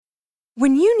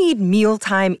When you need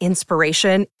mealtime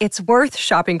inspiration, it's worth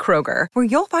shopping Kroger, where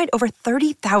you'll find over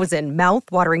 30,000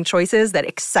 mouth-watering choices that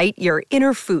excite your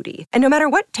inner foodie. And no matter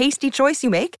what tasty choice you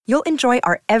make, you'll enjoy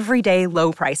our everyday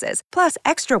low prices, plus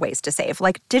extra ways to save,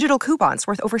 like digital coupons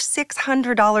worth over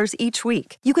 $600 each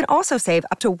week. You can also save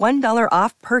up to $1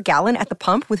 off per gallon at the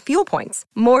pump with fuel points.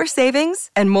 More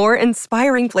savings and more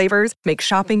inspiring flavors make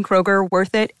shopping Kroger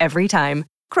worth it every time.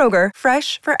 Kroger,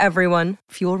 fresh for everyone.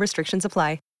 Fuel restrictions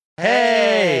apply.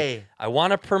 Hey! I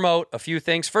want to promote a few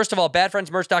things. First of all,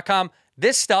 badfriendsmerch.com.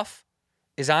 This stuff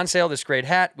is on sale. This great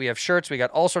hat. We have shirts. We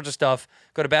got all sorts of stuff.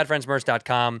 Go to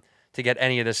badfriendsmerch.com to get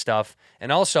any of this stuff.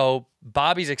 And also,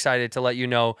 Bobby's excited to let you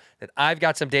know that I've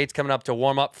got some dates coming up to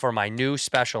warm up for my new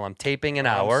special. I'm taping an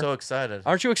hour. I'm so excited.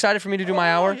 Aren't you excited for me to do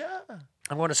my hour? Yeah.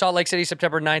 I'm going to Salt Lake City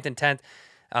September 9th and 10th.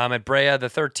 At Brea the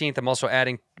 13th. I'm also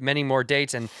adding many more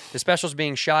dates, and the special's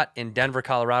being shot in Denver,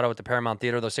 Colorado at the Paramount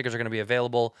Theater. Those tickets are going to be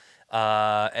available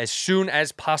as soon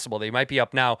as possible. They might be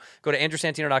up now. Go to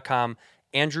andrewsantino.com,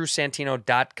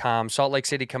 andrewsantino.com. Salt Lake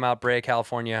City, come out. Brea,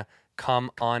 California,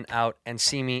 come on out and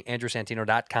see me,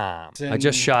 andrewsantino.com. I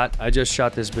just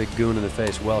shot this big goon in the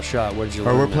face. Well shot. What did you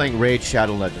learn? We're playing Raid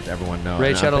Shadow Legends, everyone knows.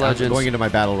 Raid Shadow Legends. I'm going into my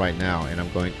battle right now, and I'm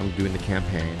doing the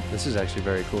campaign. This is actually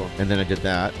very cool. And then I did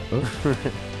that.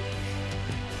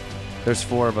 There's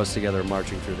 4 of us together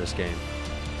marching through this game.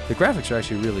 The graphics are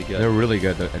actually really good. They're really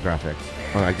good, the graphics.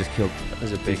 Oh, I just killed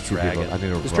There's a big 2 dragon. people. I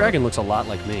think This dragon looks a lot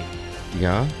like me.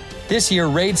 Yeah? This year,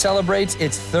 Raid celebrates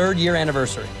its 3rd year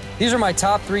anniversary. These are my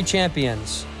top 3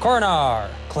 champions. Coronar,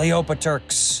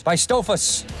 Cleopaturx,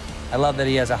 Bistophus. I love that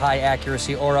he has a high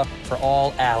accuracy aura for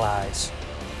all allies.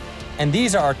 And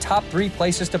these are our top 3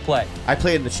 places to play. I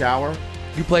play in the shower.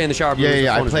 You play in the shower.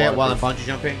 Yeah. I play it while I'm bungee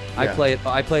jumping. I play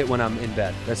it when I'm in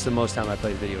bed. That's the most time I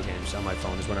play video games on my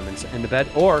phone, is when I'm in the bed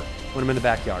or when I'm in the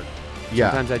backyard.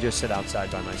 Yeah. Sometimes I just sit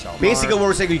outside by myself. Basically, what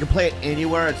we're saying, you can play it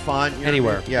anywhere. It's fun. You know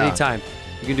Anywhere, what I mean? Yeah. anytime.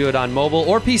 You can do it on mobile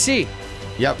or PC.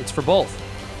 Yep. It's for both.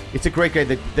 It's a great game.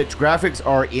 The graphics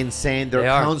are insane. They're They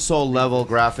are. console-level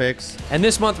graphics. And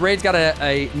this month, Raid's got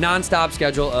a non-stop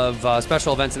schedule of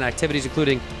special events and activities,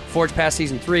 including Forge Pass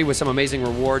Season 3 with some amazing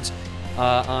rewards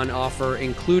on offer,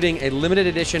 including a limited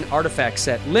edition artifact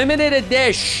set. Limited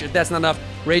edition! If that's not enough,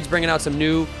 Raid's bringing out some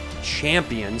new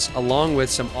champions, along with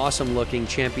some awesome-looking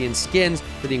champion skins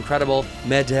for the incredible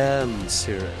Madame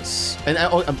Cirrus. And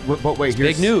but wait,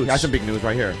 big news. That's some big news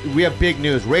right here. We have big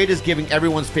news. Raid is giving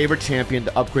everyone's favorite champion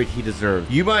the upgrade he deserves.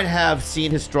 You might have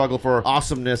seen his struggle for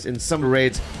awesomeness in some of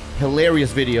Raid's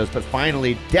hilarious videos, but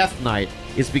finally, Death Knight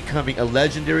is becoming a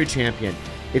legendary champion.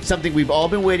 It's something we've all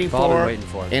been waiting for,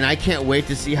 and I can't wait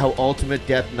to see how Ultimate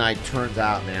Death Knight turns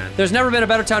out, man. There's never been a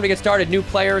better time to get started. New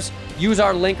players, use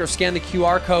our link or scan the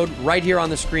QR code right here on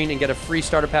the screen and get a free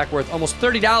starter pack worth almost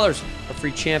 $30 for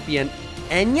free champion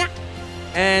Enya.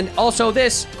 And also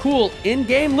this cool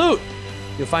in-game loot.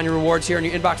 You'll find your rewards here in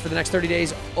your inbox for the next 30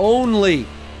 days only.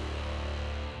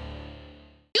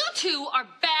 You two are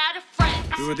bad friends.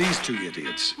 Who are these 2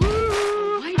 idiots? A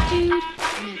white dude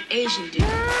and an Asian dude.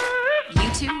 You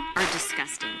two are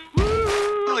disgusting.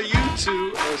 Well, you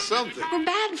 2 are something. We're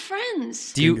bad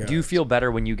friends. Do you feel better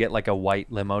when you get like a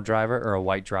white limo driver or a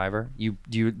white driver? Do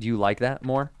you like that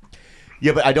more?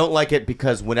 Yeah, but I don't like it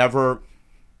because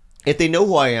if they know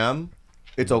who I am,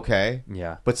 it's okay.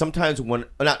 Yeah. But sometimes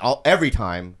every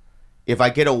time, if I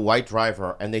get a white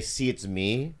driver and they see it's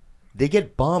me, they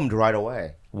get bummed right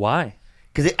away. Why?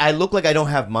 Because I look like I don't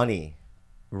have money.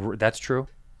 That's true.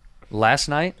 Last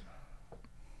night,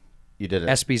 you did it.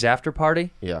 ESPY's after party.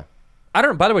 Yeah. I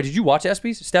don't. By the way, did you watch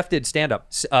ESPY's? Steph did stand up.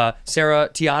 Sarah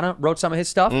Tiana wrote some of his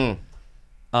stuff.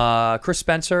 Chris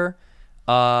Spencer.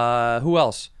 Who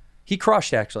else? He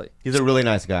crushed, actually. He's a really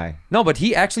nice guy. No, but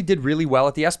he actually did really well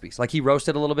at the ESPYs. Like, he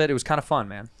roasted a little bit. It was kind of fun,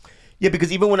 man. Yeah,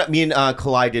 because even when me and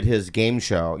Kalai did his game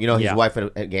show, his wife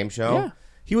at a game show,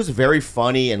 he was very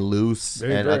funny and loose. He's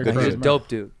a dope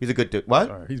dude. He's a good dude. What?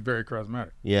 Sorry, he's very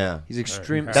charismatic. Yeah. He's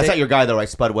extreme. That's not your guy, though, right?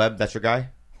 Spud Webb, that's your guy?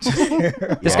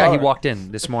 This guy, he walked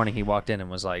in this morning. He walked in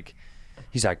and was like,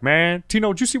 he's like, man,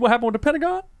 Tino, did you see what happened with the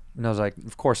Pentagon? And I was like,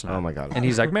 of course not. Oh, my God. And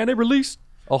he's like, man, they released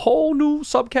a whole new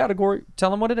subcategory.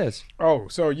 Tell him what it is. Oh,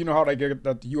 so you know how they get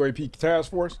the UAP task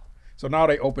force? So now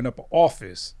they open up an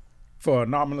office for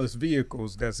anomalous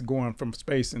vehicles that's going from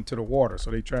space into the water. So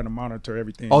they trying to monitor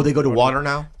everything. Oh, they go to water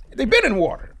now? They've been in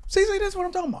water. See, that's what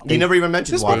I'm talking about. He never even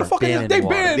mentioned this water. Motherfucker,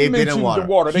 They've been in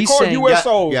water. They call it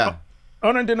USO. Yeah.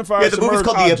 Unidentified. Yeah, the movie's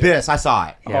called submerged The Abyss. I saw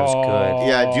it. Yeah, it was good.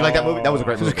 Yeah, do you like that movie? That was a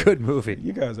great movie. It was a good movie.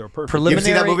 You guys are perfect. Preliminary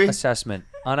You ever seen that movie? assessment.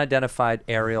 Unidentified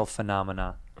aerial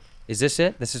phenomena. Is this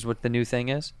it? This is what the new thing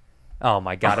is? Oh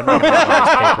my God! I'm not reading all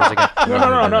these papers again.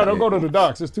 No, don't go to the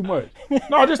docs. It's too much.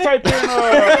 No, just type in.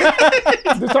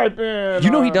 You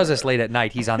know he does this late at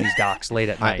night. He's on these docs late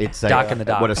at night. It's Doc in the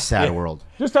doc. What a sad world.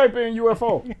 Just type in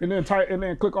UFO and then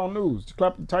click on news.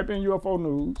 Type in UFO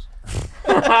news.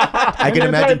 I can then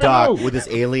imagine type in Doc news. with his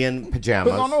alien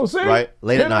pajamas, Click on those. See? right?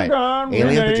 Late at night, Pentagon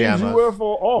alien renames pajamas, UFO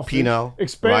office Pinot,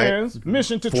 expands right?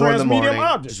 mission to 4 in the transmedium morning,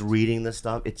 objects. just reading this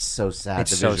stuff. It's so sad.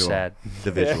 It's the so visual. sad.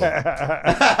 The visual.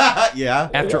 Yeah.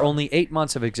 After only 8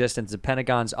 months of existence, the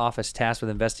Pentagon's office tasked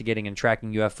with investigating and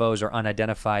tracking UFOs or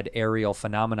unidentified aerial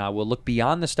phenomena will look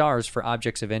beyond the stars for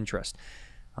objects of interest.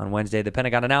 On Wednesday, the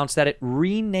Pentagon announced that it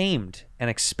renamed and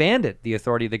expanded the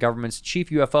authority of the government's chief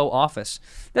UFO office.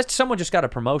 That's someone just got a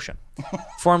promotion.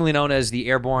 Formerly known as the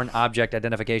Airborne Object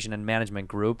Identification and Management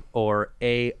Group, or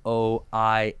AOIMG.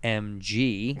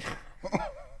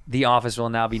 The office will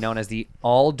now be known as the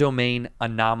All Domain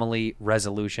Anomaly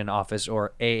Resolution Office,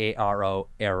 or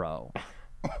AARO.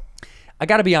 I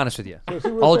got to be honest with you.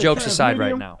 All jokes aside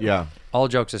right now. Yeah. All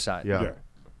jokes aside. Yeah.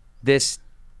 This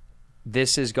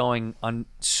is going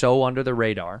so under the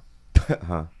radar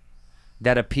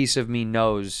that a piece of me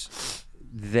knows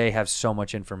they have so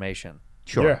much information.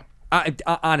 Sure. Yeah.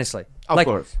 Honestly. Of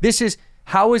course.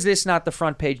 How is this not the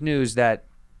front page news that,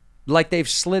 like, they've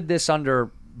slid this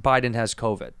under Biden has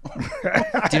COVID?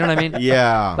 Do you know what I mean?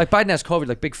 Yeah. Like, Biden has COVID,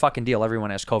 like, big fucking deal. Everyone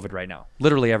has COVID right now.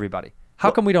 Literally everybody. How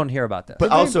come we don't hear about that?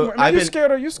 But also, you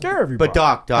scare everybody. But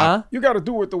Doc, Huh? You got to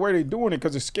do it the way they're doing it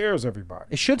because it scares everybody.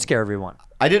 It should scare everyone.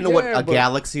 I didn't know what Yeah, a but-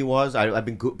 galaxy was. I've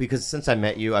been because since I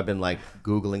met you, I've been like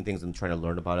Googling things and trying to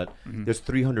learn about it. There's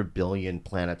 300 billion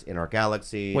planets in our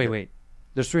galaxy. Wait.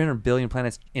 There's 300 billion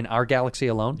planets in our galaxy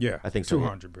alone? Yeah, I think so.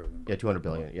 200 billion. Yeah, 200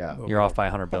 billion. Yeah. You're off by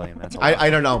 100 billion. That's a lot. I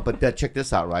don't know, but check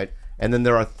this out, right? And then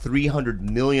there are 300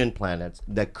 million planets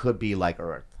that could be like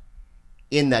Earth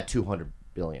in that 200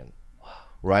 billion,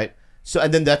 right? So,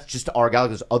 and then that's just our galaxy.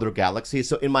 There's other galaxies.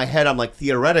 So in my head, I'm like,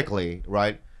 theoretically,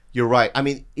 right? You're right. I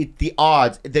mean, the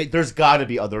odds, there's got to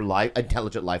be other life,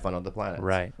 intelligent life on other planets.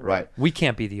 Right. Right. We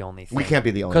can't be the only thing. We can't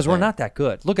be the only Because we're thing. not that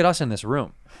good. Look at us in this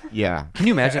room. Yeah. Can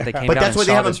you imagine if they came But down that's and why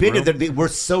they saw haven't this been room? here. We're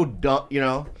so dumb, you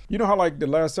know? You know how like the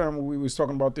last time we was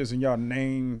talking about this and y'all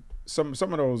named some of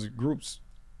those groups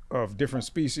of different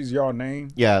species y'all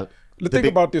named? Yeah. Think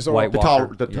about this. White The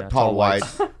Walker. tall, Yeah, tall white.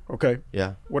 Okay.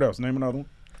 Yeah. What else? Name another one.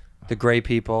 The Gray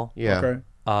People. Yeah. Okay.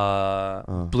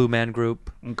 Blue Man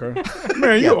Group. Okay.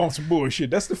 Man, you on some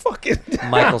bullshit. That's the fucking.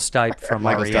 Michael Stipe from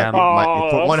Michael REM.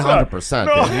 Stipe.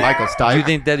 100%. Michael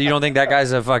Stipe. You don't think that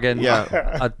guy's a fucking Yeah.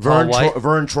 a tall white?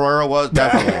 Vern Troyer was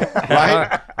definitely.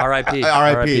 Right? R.I.P.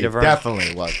 R.I.P. to Vern.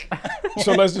 Definitely was.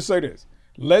 So let's just say this.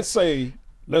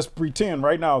 Let's pretend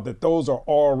right now that those are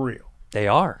all real. They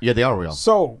are. Yeah, they are real.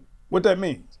 So what that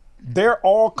means, they're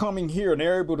all coming here and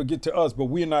they're able to get to us, but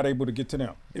we're not able to get to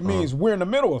them. It means we're in the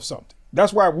middle of something.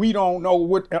 That's why we don't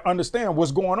know understand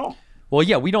what's going on. Well,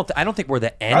 yeah, we don't. I don't think we're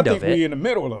the I end think of we're it. in the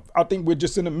middle of. I think we're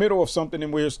just in the middle of something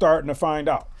and we're starting to find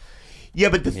out. Yeah,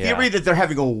 but the theory that they're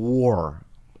having a war.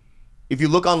 If you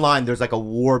look online, there's like a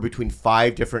war between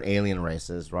 5 different alien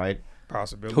races, right?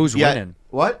 Possibility. Who's winning?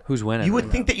 What? Who's winning? You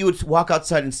would think that you would walk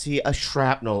outside and see a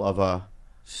shrapnel of a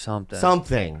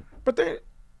something. But they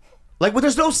Like, well,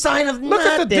 there's no sign of look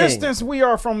nothing. at the distance we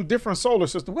are from different solar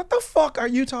systems. What the fuck are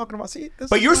you talking about? See, this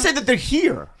But is you're not- saying that they're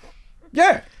here.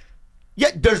 yeah,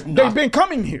 Yeah, there's they've not. been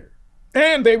coming here,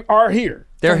 and they are here.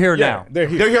 They're here Yeah, now. They're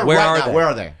here. They're here Where right are now. they? Where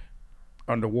are they?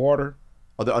 Underwater.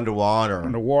 Oh, they're underwater.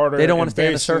 They don't wanna in stay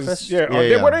on the bases. surface? Yeah,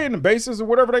 Yeah. were they in the bases or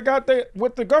whatever they got there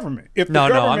with the government? If the No,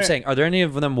 I'm government- saying, are there any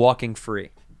of them walking free?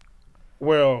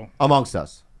 Well, Amongst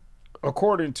us.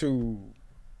 according to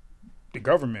the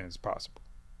government, it's possible.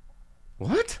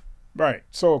 What? Right.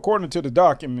 So according to the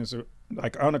documents,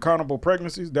 like unaccountable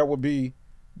pregnancies, that would be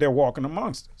they're walking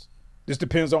amongst us. This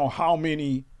depends on how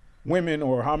many women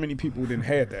or how many people didn't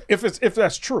had that. If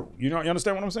that's true, you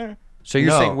understand what I'm saying? So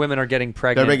you're No. saying women are getting They're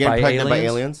pregnant, getting by, pregnant aliens? by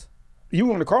aliens? You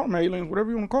want to call them aliens,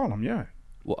 whatever you want to call them, yeah.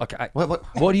 Well, okay, What?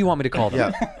 what do you want me to call them?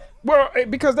 Yeah. Well,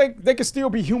 because they can still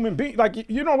be human beings. Like,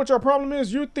 you know what your problem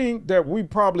is? You think that we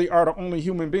probably are the only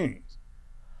human beings.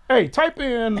 Hey, type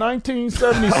in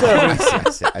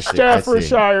 1977 I see.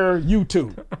 Staffordshire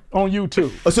YouTube on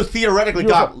YouTube. Oh, so theoretically,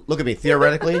 Doc, look at me.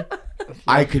 Theoretically,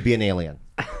 I could be an alien.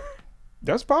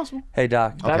 That's possible. Hey,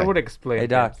 Doc. Okay. would explain. Hey,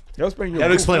 Doc. That's been your That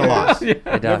would explain a lot. Hey,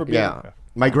 Doc. Never been- Yeah.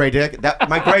 My gray dick. That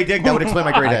would explain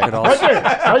my gray I could dick. also.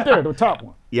 Right there, the top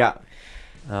one. Yeah.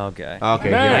 Okay. Okay.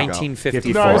 Now- Here we go.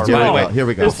 1954. No, it's Here we not. go. Here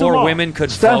we go. It's Before tomorrow. women could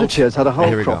Standard vote. Cheers had a Here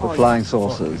whole we crop go. of flying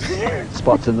saucers.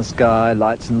 Spots in the sky,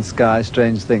 lights in the sky,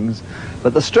 strange things.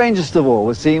 But the strangest of all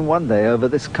was seen one day over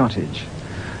this cottage.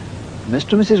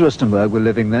 Mr. and Mrs. Rustenberg were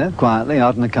living there quietly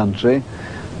out in the country.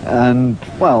 And,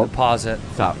 well, Pause it.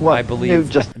 Stop. What? I believe You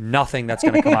just- nothing that's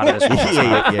going to come out of this woman's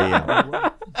mouth. yeah.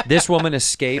 This woman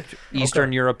escaped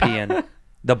Eastern European,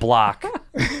 the block,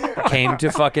 came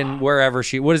to fucking wherever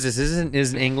she. What is this? This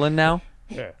is in England now.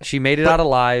 Yeah. She made it out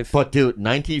alive. But dude,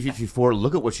 1954.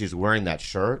 Look at what she's wearing. That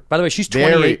shirt. By the way, she's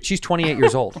Very- 28. She's 28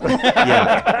 years old.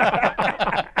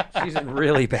 Yeah. She's in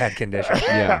really bad condition.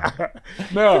 Yeah.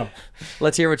 No,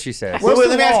 Let's hear what she says. Wait, let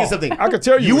me of ask all, you something. I could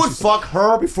tell you You what would she fuck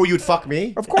her before you'd fuck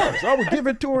me. of course, I would give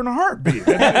it to her in a heartbeat.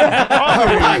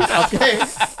 Okay.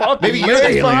 Maybe you're the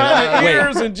alien. behind the Wait.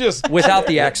 ears and just Without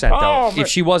the accent, though. Oh, man. If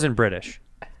she wasn't British,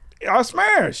 I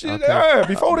smash. Yeah,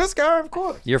 before this guy, of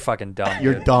course. you're fucking dumb.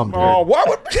 You're dude. dumb, dude. Oh, why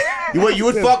would You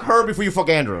would fuck her before you fuck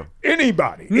Andrew.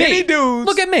 anybody, Me. any dudes?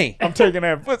 Look at me. I'm taking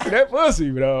that pussy,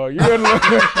 bro. You better look.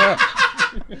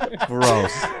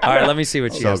 Gross. All right, let me see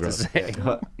what she So has to gross.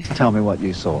 say. tell me what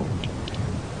you saw.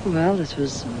 Well, it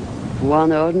was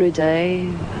one ordinary day.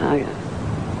 I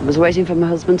was waiting for my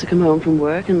husband to come home from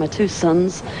work, and my two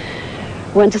sons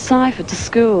went to Seifert to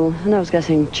school, and I was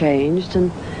getting changed,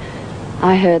 and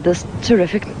I heard this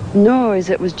terrific noise.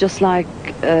 It was just like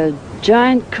a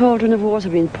giant cauldron of water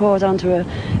being poured onto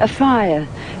a fire,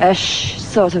 a shh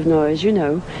sort of noise, you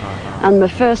know. And my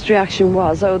first reaction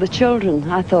was, oh, the children.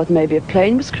 I thought maybe a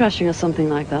plane was crashing or something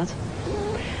like that.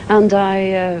 And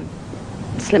I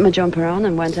slipped my jumper on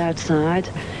and went outside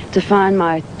to find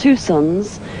my two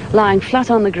sons lying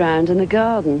flat on the ground in the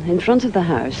garden in front of the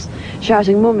house,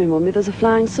 shouting, "Mummy, Mummy, there's a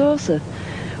flying saucer."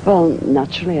 Well,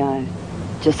 naturally, I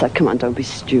just said, "Come on, don't be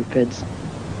stupid.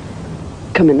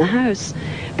 Come in the house."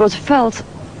 But felt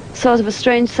sort of a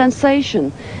strange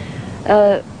sensation.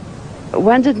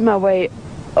 Wended my way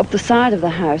up the side of the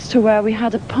house to where we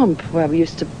had a pump where we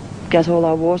used to get all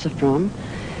our water from,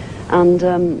 and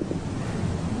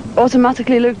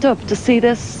automatically looked up to see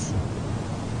this,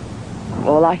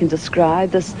 all I can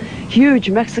describe, this huge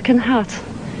Mexican hat.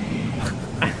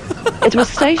 It was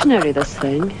stationary, this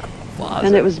thing,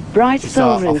 and it was bright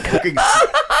silver in color.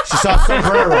 She saw a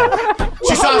sombrero.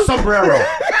 She saw a sombrero.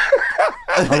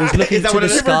 I was looking Is that to what the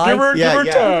it is? sky, Give her Yeah,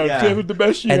 time. yeah. Give her the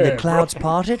best she and the had, clouds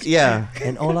parted, Yeah.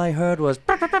 and all I heard was.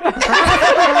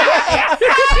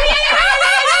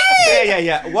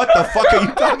 Yeah. What the fuck are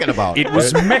you talking about? It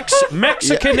was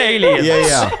Mexican aliens.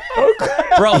 Yeah.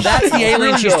 Bro, that's the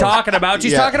alien she's talking about.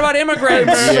 She's Yeah. talking about immigrants.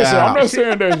 Man, listen, Yeah. I'm not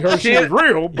saying that her shit is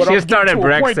real, but she I'm started getting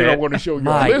to a point that I Brexit. want to show you.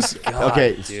 My Listen, God,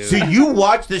 Okay, dude. so you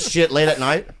watch this shit late at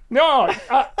night? no, here's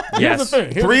Yes. the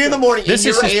thing. Here's 3 the in the thing. morning This in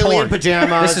is your his alien porn.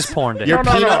 pajamas. This is porn to You're him.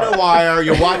 No, peanut no. on the wire.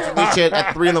 You're watching this shit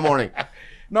at 3 in the morning.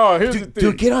 No, here's the thing.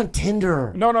 Dude, get on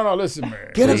Tinder. No, Listen, man.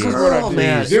 Get a This is what I girl, did.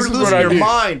 man. This You're is what losing I your did.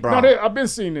 mind, bro. No, I've been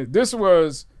seeing this. This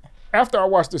was after I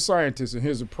watched The Scientist and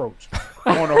his approach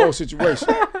on the whole situation,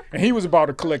 and he was about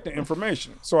to collect the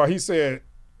information. So he said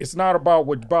it's not about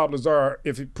what Bob Lazar,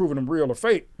 if he proving him real or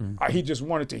fake. He just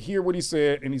wanted to hear what he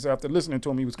said, and he said after listening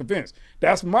to him, he was convinced.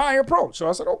 That's my approach. So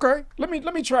I said, okay, let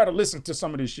me try to listen to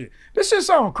some of this shit. This shit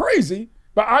sounds crazy,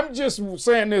 but I'm just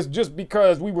saying this just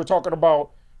because we were talking about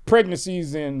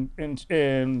pregnancies and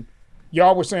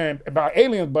y'all were saying about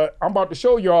aliens, but I'm about to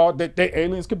show y'all that they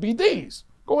aliens could be these.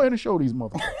 Go ahead and show these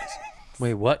motherfuckers.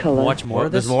 Wait, what? Color. Watch more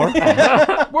of this? There's more?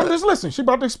 Well, just listen. She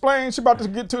about to explain. She about to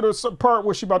get to the part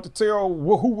where she about to tell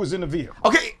who was in the vehicle.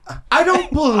 Okay, I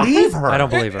don't believe her. I don't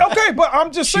believe her. Okay, but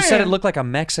I'm just She saying. said it looked like a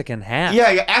Mexican hat.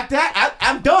 Yeah. After that,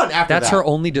 I'm done after That's that. her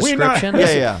only We're not- description?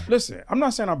 listen, Yeah. Listen, I'm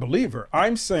not saying I believe her.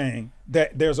 I'm saying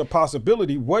that there's a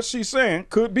possibility what she's saying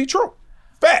could be true.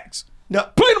 Facts. No.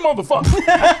 Play the motherfucker.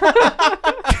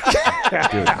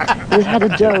 And it had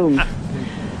a dome.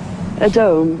 A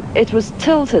dome. It was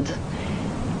tilted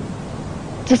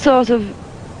to sort of,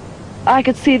 I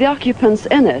could see the occupants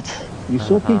in it. You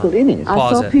saw people in it? I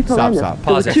Pause saw it. people Stop, in stop. it.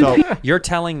 Pause There it. were So- two people. You're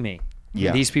telling me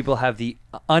Yeah. these people have the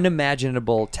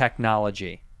unimaginable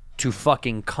technology to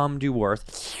fucking come to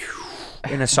Earth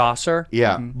in a saucer?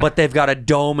 Yeah. But they've got a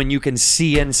dome and you can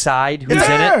see inside who's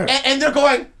Yeah. in it? And they're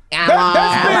going, That's been,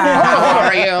 how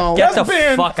are you? Get the That's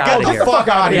been- fuck get out of the here. fuck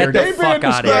outta here. Get the They've been fuck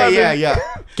out of here. describing- Yeah.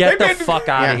 Get the They've been- fuck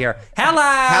out Yeah. of here. Hello.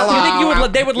 Hello. You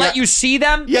think they would let Yeah. you see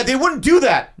them? Yeah, they wouldn't do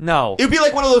that. No. It'd be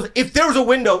like one of those, if there was a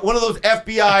window, one of those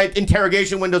FBI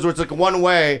interrogation windows where it's like one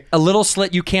way. A little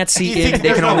slit you can't see You in, think they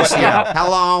there's can no only way- see yeah. out.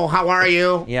 Hello, how are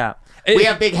you? Yeah. We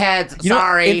have big heads. You know,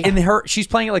 Sorry. in her, she's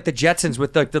playing it like the Jetsons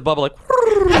with the bubble, like.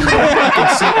 I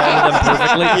can see all of them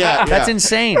perfectly. Yeah, That's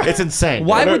insane. It's insane.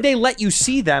 Why would they let you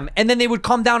see them and then they would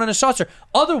come down in a saucer?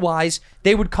 Otherwise,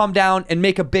 they would come down and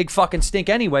make a big fucking stink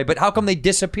anyway. But how come they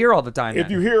disappear all the time? If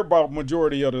you hear about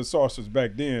majority of the saucers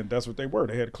back then, that's what they were.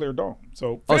 They had a clear dome.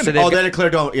 So Oh, so they had a clear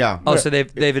dome. Yeah. Oh, so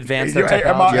they've advanced their Hey,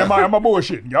 technology. am I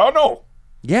bullshitting? Y'all know.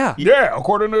 Yeah. Yeah,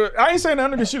 according to I ain't saying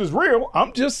none of this shit is real.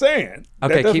 I'm just saying.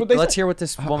 Okay, that's what they let's say. hear what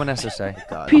this woman has to say.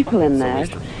 People in there.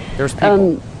 There's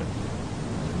people.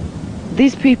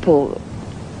 These people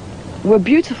were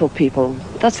beautiful people.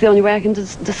 That's the only way I can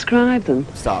describe them.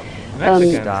 Stop.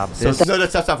 Stop. So,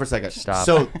 stop for a second. Stop.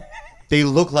 So they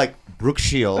look like Brooke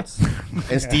Shields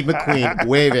and Steve McQueen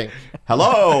waving,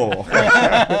 "Hello,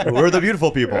 we're the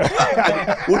beautiful people."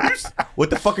 What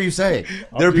the fuck are you saying?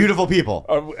 They're beautiful people.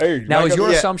 Hey, Now, is your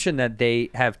Yeah. assumption that they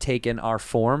have taken our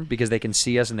form because they can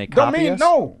see us and they copy us?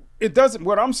 No, it doesn't.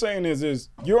 What I'm saying is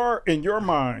you're in your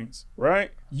minds,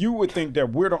 right? You would think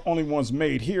that we're the only ones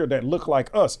made here that look like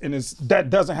us, and that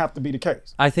doesn't have to be the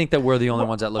case. I think that we're the only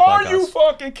ones that look like Are you us.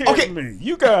 fucking kidding me?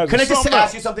 You guys. Can are I just something ask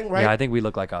else. you something, right? Yeah, I think we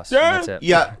look like us. Yeah? That's it.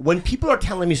 Yeah, when people are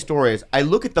telling me stories, I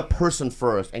look at the person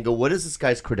first and go, what is this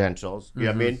guy's credentials? You know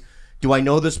what I mean? Do I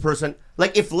know this person?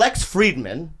 Like if Lex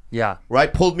Friedman, Yeah.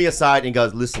 right, pulled me aside and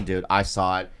goes, listen, dude, I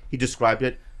saw it. He described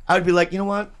it. I would be like, you know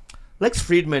what? Lex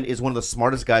Friedman is one of the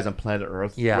smartest guys on planet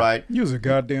Earth, Yeah. right? You's a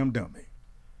goddamn dummy.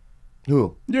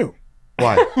 Who? You.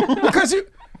 Why?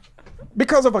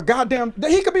 Because of a goddamn,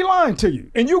 he could be lying to you,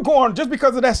 and you going just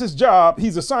because that's his job.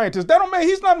 He's a scientist. That don't mean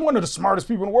he's not one of the smartest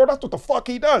people in the world. That's what the fuck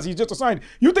he does. He's just a scientist.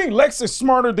 You think Lex is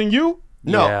smarter than you?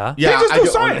 No. Yeah. He just I do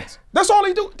don't- science. That's all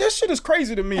he do. This shit is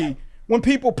crazy to me when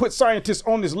people put scientists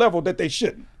on this level that they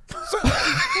shouldn't.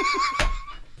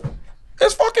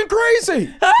 It's fucking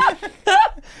crazy.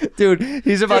 Dude,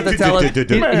 he's about to tell us.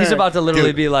 He's about to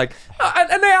literally be like,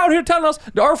 and they out here telling us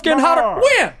the Earth getting hotter.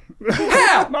 When?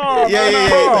 How? No,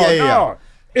 Yeah.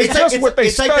 It's just what they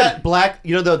It's like study. that black,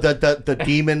 you know, the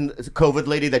demon COVID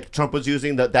lady that Trump was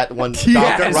using, that one doctor,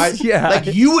 Yes, right? yeah. Like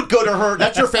you would go to her.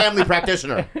 That's your family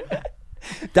practitioner.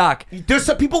 Doc, There's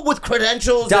some people with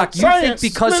credentials. Doc, you think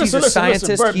because he's a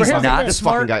scientist, but he's here's the not thing. this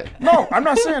smart? fucking guy. No, I'm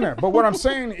not saying that. But what I'm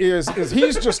saying is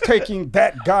he's just taking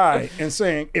that guy and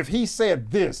saying, if he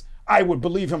said this, I would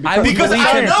believe him because Because he's a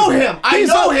I scientist. know him. I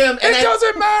know him. And It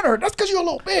doesn't matter. That's because you're a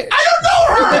little bitch. I don't know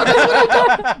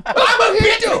her. I'm a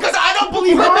bitch because I don't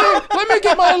believe her. Let me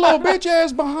get my little bitch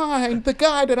ass behind the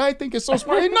guy that I think is so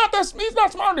smart. He's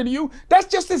not smarter than you. That's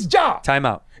just his job. Time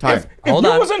out. If Hold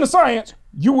you on. was in the science,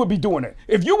 you would be doing it.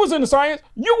 If you was in the science,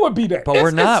 you would be there. But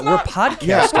we're not. We're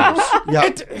podcasters. Yeah.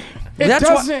 It That's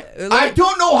doesn't. I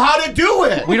don't know how to do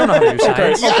it. We don't know how to do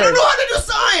science. I don't know how to do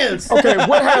science. Okay,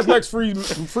 what has Lex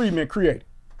Friedman created?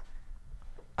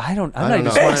 I'm not don't even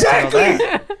know. smart enough to know Exactly.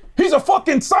 that. He's a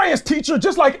fucking science teacher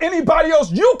just like anybody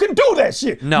else. You can do that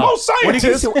shit. No. Most What are you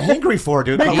scientists. so angry for,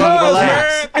 dude? Come on, Because, relax.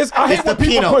 man, I hate It's when the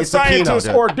people Pinot. put It's the Pinot, scientists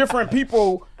dude. or different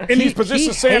people in these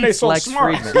positions saying they're hates so Lex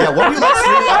smart. Friedman. Yeah, what do you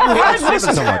like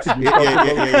Friedman so much?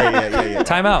 Yeah.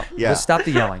 Time out. Yeah. Let's stop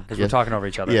the yelling because we're talking over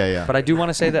each other. Yeah. But I do want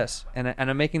to say this, and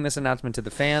I'm making this announcement to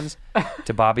the fans,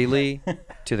 to Bobby Lee,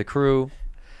 to the crew,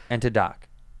 and to Doc.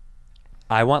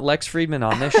 I want Lex Friedman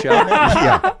on this show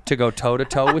to go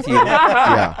toe-to-toe with you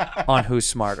on who's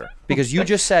smarter. Because you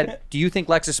just said, do you think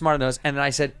Lex is smarter than us? And then I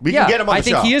said, We can get him on I the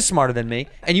think show. he is smarter than me.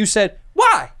 And you said,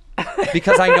 why?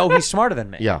 Because I know he's smarter than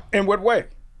me. Yeah. In what way?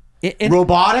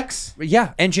 Robotics?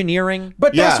 Yeah, engineering.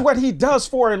 But that's Yeah. what he does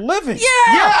for a living. Yeah,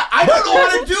 I don't know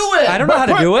how to do it. I don't know how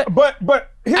to do it. But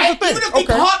here's the thing. Even if they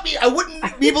caught me, I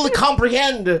wouldn't be able to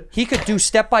comprehend. He could do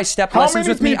step-by-step How lessons many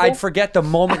with me. people- I'd forget the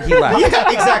moment he left. Yeah,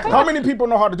 exactly. How many people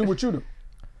know how to do what you do?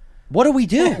 What do we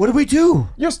do? What do we do?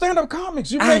 You're stand-up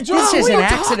comics. You Ah, make this jokes. is What an are you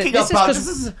accident. talking This is about?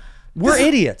 'cause we're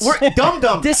idiots. We're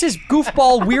dumb. This is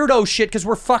goofball weirdo shit because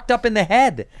we're fucked up in the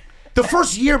head. The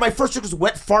first year, my first joke was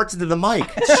wet farts into the mic.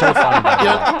 So funny. You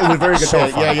know, it was very good. So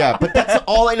funny. Yeah. But that's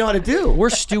all I know how to do. We're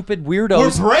stupid We're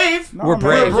weirdos. brave. We're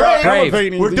brave. You're Brave.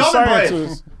 elevating We're these dumb and brave.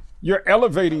 scientists. You're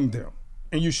elevating them,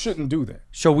 and you shouldn't do that.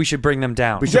 So we should bring them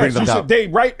down. We should bring Yes, them you down. should. They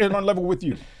right and on level with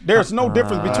you. There's no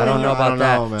difference between I don't you. know about don't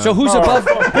that. know, man. So who's No. above?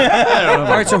 All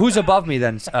right. So who's above me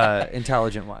then,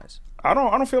 intelligent-wise? I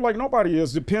don't feel like nobody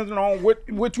is. Depending on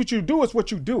what you do is what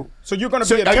you do. So you're going to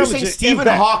So be are you intelligent. saying in Stephen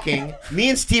that. Hawking, me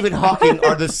and Stephen Hawking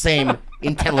are the same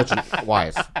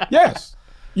intelligent-wise? Yes.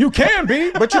 You can be,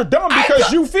 but you're dumb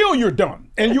because you feel you're dumb.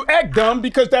 And you act dumb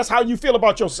because that's how you feel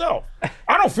about yourself.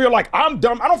 I don't feel like I'm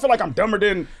dumb. I don't feel like I'm dumber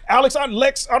than Alex,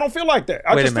 Lex. I don't feel like that.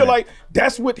 I Wait a just feel minute. like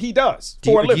that's what he does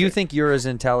Do for a you, living. do you think you're as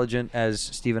intelligent as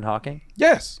Stephen Hawking?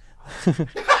 Yes.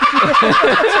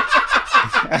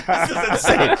 This is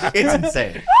insane. It's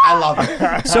insane. I love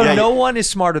it. So no one is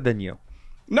smarter than you.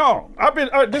 No,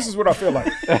 this is what I feel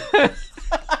like.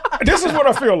 This is what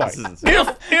I feel like.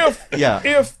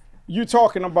 If you're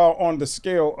talking about on the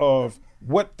scale of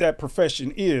what that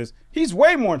profession is, he's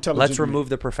way more intelligent. Let's remove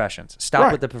the professions.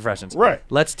 Stop with the professions. Right.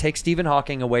 Let's take Stephen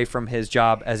Hawking away from his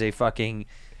job as a fucking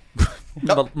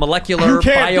molecular You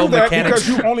can't do that biomechanics. because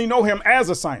you only know him as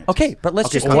a scientist. Okay, but let's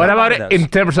just. What about it in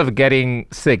terms of getting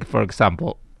sick, for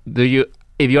example?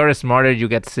 If you're smarter, you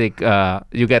get sick,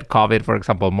 you get COVID, for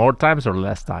example, more times or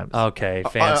less times? Okay,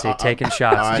 fancy. Taking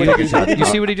shots. right. You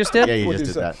see what he just did? Yeah, you What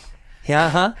just did did he that. Yeah,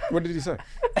 huh? What did he say?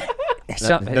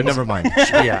 No, never mind.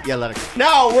 Yeah. Yeah, let it go.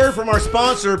 Now, a word from our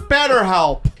sponsor,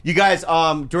 BetterHelp. You guys,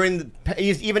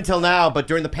 even till now, but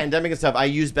during the pandemic and stuff, I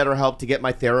used BetterHelp to get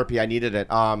my therapy. I needed it.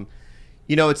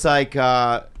 It's like,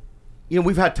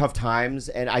 we've had tough times,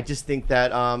 and I just think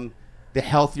that the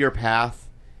healthier path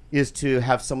is to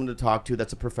have someone to talk to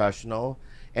that's a professional,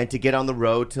 and to get on the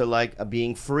road to like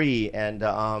being free. And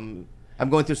I'm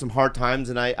going through some hard times,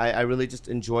 and I really just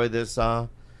enjoy this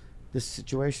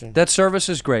situation. That service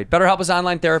is great. BetterHelp is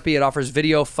online therapy. It offers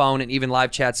video, phone, and even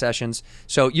live chat sessions.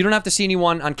 So you don't have to see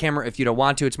anyone on camera if you don't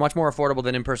want to. It's much more affordable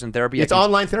than in-person therapy. It's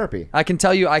online therapy. I can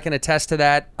tell you, I can attest to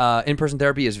that. In-person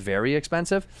therapy is very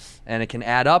expensive, and it can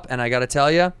add up. And I got to tell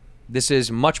you, this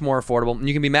is much more affordable. And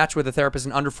you can be matched with a therapist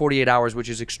in under 48 hours, which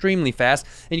is extremely fast.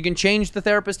 And you can change the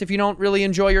therapist if you don't really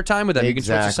enjoy your time with them. You can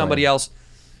switch to somebody else.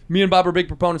 Me and Bob are big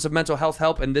proponents of mental health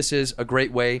help, and this is a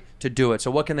great way to do it.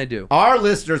 So what can they do? Our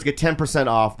listeners get 10%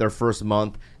 off their first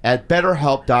month at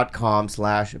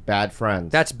betterhelp.com/badfriends.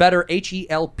 That's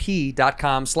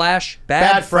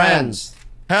betterhelp.com/badfriends.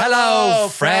 Hello,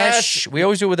 Fresh. We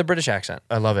always do it with a British accent.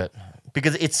 I love it.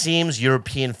 Because it seems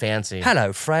European fancy.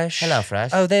 Hello, Fresh. Hello,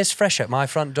 Fresh. Oh, there's Fresh at my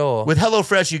front door. With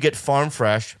HelloFresh, you get farm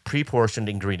fresh, pre-portioned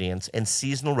ingredients and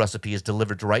seasonal recipes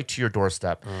delivered right to your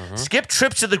doorstep. Skip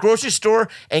trips to the grocery store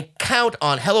and count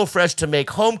on HelloFresh to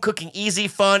make home cooking easy,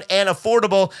 fun, and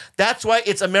affordable. That's why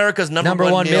it's America's number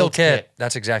one meal kit.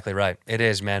 That's exactly right. It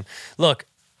is, man. Look,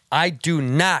 I do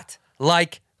not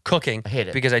like cooking. I hate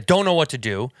it. Because I don't know what to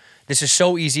do. This is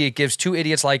so easy. It gives two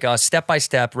idiots like us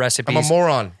step-by-step recipes. I'm a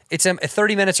moron. It's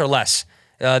 30 minutes or less.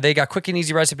 They got quick and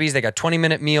easy recipes. They got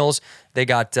 20-minute meals. They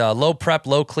got low prep,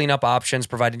 low cleanup options,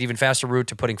 provide an even faster route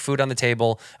to putting food on the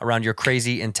table around your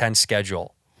crazy, intense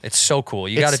schedule. It's so cool.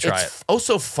 You got to try it. It's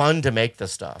also fun to make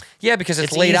this stuff. Yeah, because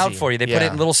it's laid out easy. for you. They put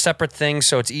it in little separate things,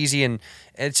 so it's easy, and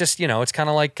it's just, it's kind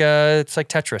of like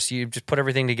Tetris. You just put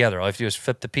everything together. All you have to do is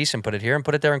flip the piece and put it here and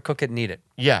put it there and cook it and eat it.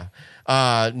 Yeah.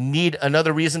 Need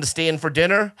another reason to stay in for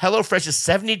dinner? HelloFresh is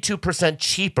 72%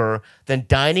 cheaper than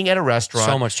dining at a restaurant.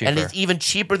 So much cheaper. And it's even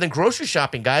cheaper than grocery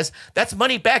shopping, guys. That's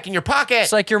money back in your pocket.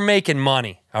 It's like you're making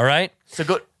money, all right? So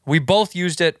go... We both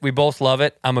used it. We both love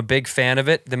it. I'm a big fan of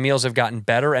it. The meals have gotten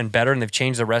better and better, and they've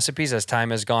changed the recipes as time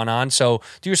has gone on. So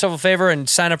do yourself a favor and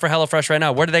sign up for HelloFresh right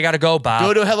now. Where do they got to go, Bob?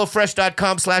 Go to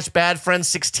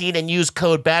HelloFresh.com/badfriends16 and use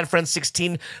code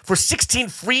badfriends16 for 16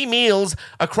 free meals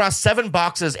across 7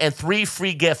 boxes and 3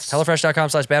 free gifts.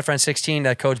 HelloFresh.com/badfriends16.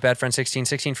 That code's badfriends16.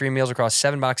 16 free meals across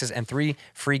 7 boxes and 3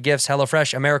 free gifts.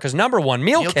 HelloFresh, America's #1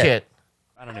 meal kit.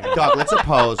 I don't even Doug, let's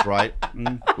suppose, right?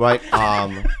 Right.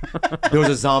 There was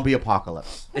a zombie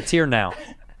apocalypse. It's here now.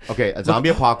 Okay, a zombie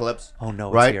apocalypse. Oh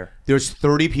no, right? It's here. There's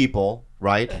 30 people,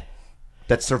 right?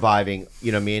 That's surviving.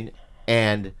 You know what I mean?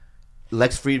 And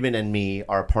Lex Friedman and me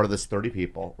are a part of this 30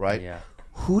 people, right? Yeah.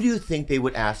 Who do you think they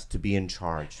would ask to be in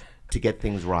charge to get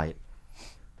things right?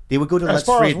 They would go to As Lex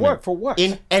far as Friedman. what? For what?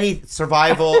 In any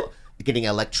survival. Getting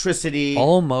electricity,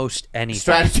 almost anything.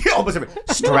 Strategy, almost everything.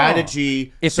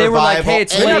 Strategy. If they were like, "Hey,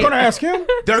 it's they're late," not going to ask him.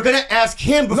 They're going to ask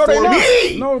him before they're not.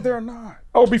 me. No, they're not.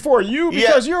 Oh, before you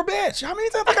because you're a bitch. How many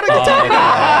times I got to get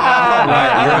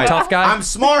Right, you're a tough guy. I'm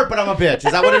smart, but I'm a bitch.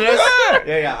 Is that what it is?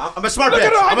 Yeah. I'm a smart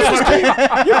bitch. I'm a smart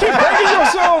bitch. You keep bragging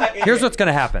yourself. Here's what's going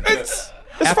to happen. It's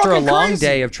After a long crazy.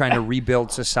 day of trying to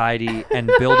rebuild society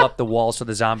and build up the wall so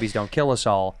the zombies don't kill us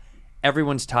all,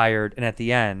 everyone's tired, and at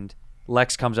the end,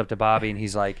 Lex comes up to Bobby and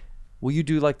he's like, will you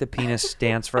do like the penis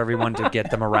dance for everyone to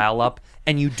get the morale up?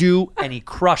 And you do, and he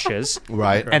crushes.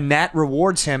 Right. And that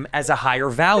rewards him as a higher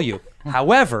value.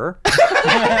 However,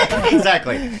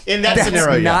 exactly. In that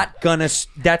scenario,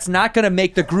 that's not gonna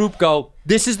make the group go,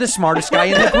 this is the smartest guy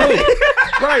in the group.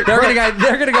 Right. They're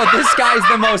gonna go, this guy's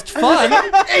the most fun.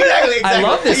 Exactly. I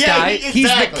love this guy. Exactly. He's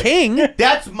the king.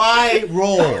 That's my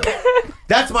role.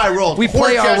 That's my role. We Court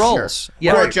play our gesture. roles.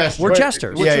 Yeah, Court gesture. we're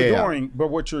jesters. What Yeah, you're yeah. doing, but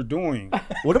what you're doing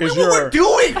What is are we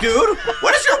doing, dude?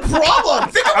 What is your problem?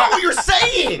 Think about what you're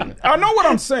saying. I know what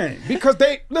I'm saying because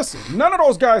none of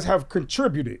those guys have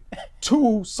contributed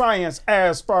to science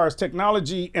as far as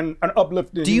technology and an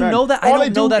uplifting. Do you humanity. know that? I All don't they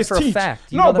know do that is for a teach. fact.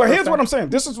 Do you know No, that but for a here's what fact? I'm saying.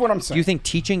 This is what I'm saying. Do you think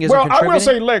teaching isn't Well, contributing? I will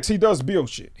say Lex, he does build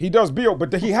shit. He does build,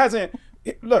 but he hasn't.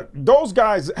 Look, those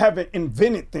guys haven't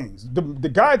invented things. The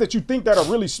guys that you think that are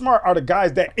really smart are the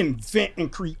guys that invent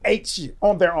and create shit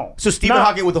on their own. So Stephen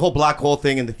Hawking with the whole black hole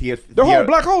thing in the theater. The whole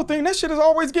black hole thing, that shit is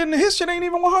always getting, his shit ain't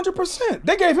even 100%.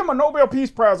 They gave him a Nobel Peace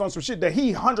Prize on some shit that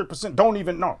he 100% don't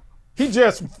even know. He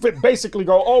just basically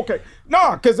go, okay.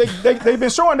 Nah, because they've been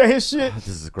showing that his shit. This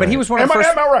is great. But he was one of the first.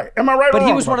 Am I right? Am I right? But or he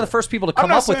wrong was one of about the first people to I'm come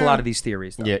not up with a saying- lot of these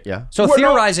theories. Though. Yeah. So Well, no,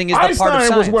 theorizing is the part of Einstein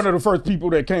science. was one of the first people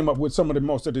that came up with some of the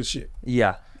most of this shit.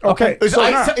 Yeah. Okay. Is So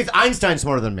now- Einstein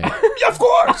smarter than me? Yeah, of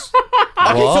course.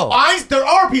 Okay, so Whoa. there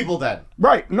are people then.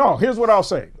 Right. No, here's what I'll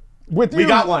say. With We you,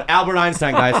 got one. Albert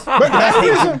Einstein, guys.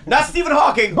 listen, Not Stephen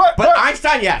Hawking, But- but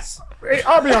Einstein, yes. Hey,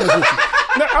 I'll be honest with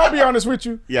you. Now, I'll be honest with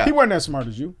you. Yeah. He wasn't as smart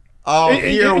as you. Oh,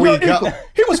 here we go.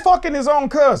 He was fucking his own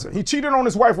cousin. He cheated on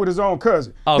his wife with his own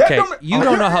cousin. Okay, you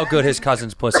don't know how good his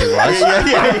cousin's pussy was.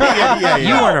 Yeah.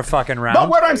 You weren't a fucking round. But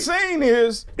what I'm saying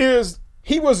is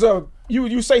he was a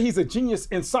you say he's a genius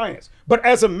in science, but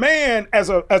as a man, as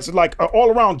like an all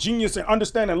around genius in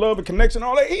understanding love and connection,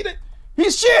 all that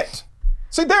he's shit.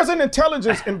 See, there's an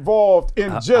intelligence involved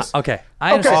in just. Okay,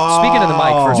 I understand. Speaking of the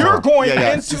mic, first of You're all. going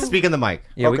Yeah. into. Speak in the mic.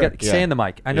 Yeah, we Okay. got stay in the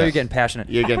mic. I know Yeah. you're getting passionate.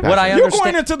 You're getting What I passionate. You're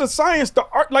understand. going into the science, the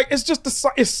art, like it's just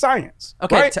it's science.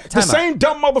 Okay, right? time the out. same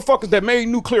dumb motherfuckers that made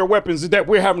nuclear weapons that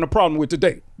we're having a problem with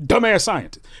today. Dumbass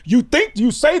scientists.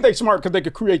 You say they smart because they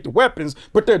could create the weapons,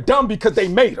 but they're dumb because they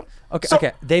made them.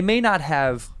 Okay. They may not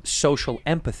have social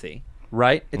empathy,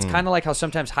 right? It's kind of like how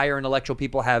sometimes higher intellectual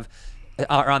people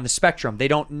are on the spectrum.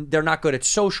 They're not good at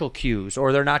social cues,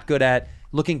 or they're not good at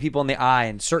looking people in the eye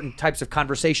and certain types of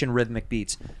conversation rhythmic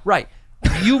beats. Right.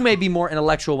 You may be more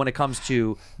intellectual when it comes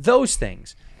to those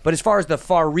things. But as far as the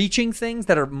far-reaching things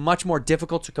that are much more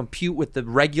difficult to compute with the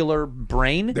regular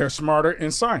brain, They're smarter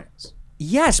in science.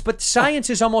 yes, but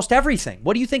science is almost everything.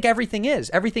 What do you think everything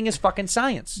is? Everything is fucking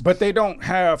science. But they're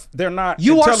not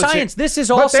You are intelligent. science. This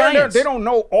is all But science. They don't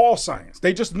know all science.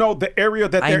 They just know the area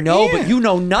that they're I know, in. but you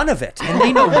know none of it, and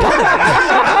they know none of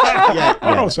it.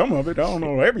 I know some of it. I don't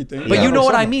know everything. But you know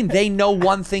what some I of it. mean. They know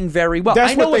one thing very well.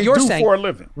 That's I know what what they you're do saying. for a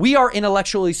living. We are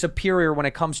intellectually superior when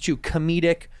it comes to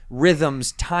comedic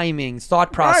rhythms, timing,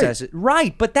 thought processes.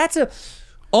 Right, but that's a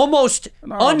almost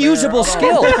unusable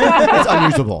skill. It's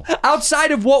unusable.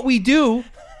 Outside of what we do.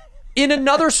 In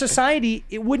another society,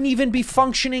 it wouldn't even be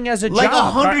functioning as a Like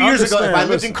job. 100 years ago, if I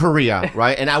lived Listen. in Korea,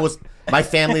 right, and my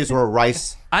families were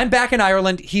rice. I'm back in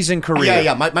Ireland. He's in Korea.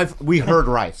 Yeah. We heard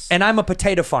rice. And I'm a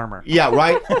potato farmer. Yeah,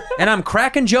 right. And I'm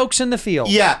cracking jokes in the field.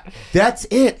 Yeah, that's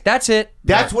it. That's it.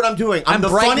 That's what I'm doing. I'm I'm the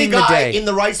funny brightening the guy day. in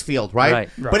the rice field, right? Right.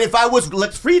 But if I was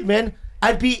Lex Friedman,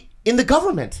 I'd be in the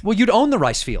government. Well, you'd own the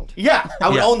rice field. Yeah, I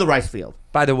would Yeah. own the rice field.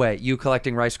 By the way, you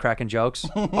collecting rice cracking jokes.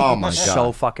 Oh my god.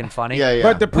 So fucking funny. Yeah.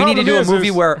 But the We need to problem do a is- movie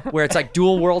is- where it's like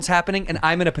dual worlds happening, and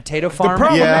I'm in a potato farm,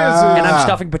 problem Yeah. and I'm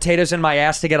stuffing potatoes in my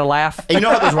ass to get a laugh. And you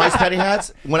know how those rice paddy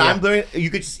hats? When I'm doing, you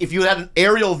could, if you had an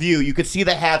aerial view, you could see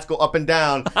the hats go up and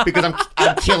down because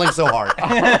I'm killing so hard,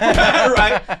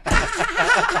 right?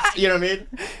 You know what I mean?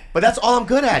 But that's all I'm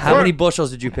good at. How many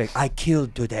bushels did you pick? I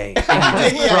killed today.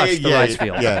 And you just crushed the rice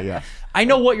field. Yeah. I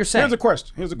know what you're saying. Here's a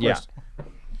question. Yeah.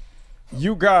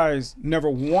 You guys never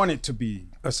wanted to be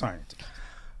a scientist.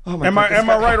 Oh my Am God,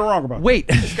 I right or wrong about that? Wait,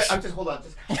 I'm just hold on.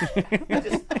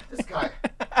 This guy.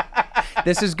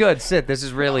 this is good. Sit. This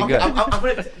is really Okay, good. I'm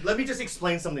gonna let me just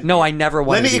explain something. No, to you. I never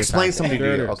wanted Let to me be a explain scientist. something to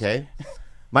There you, it is. okay?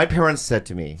 My parents said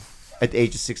to me at the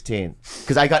age of 16,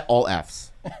 because I got all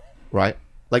Fs, right?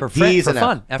 Like For fun- D's for and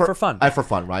fun. F. F for fun. F for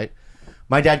fun, right?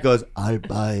 My dad goes, "I'll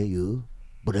buy you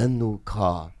brand new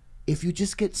car if you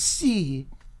just get C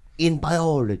in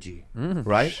biology,"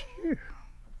 right?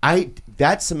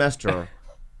 That semester,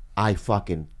 I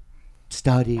fucking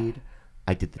studied.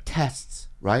 I did the tests,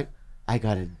 right? I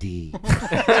got a D.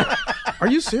 Are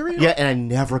you serious? Yeah, and I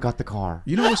never got the car.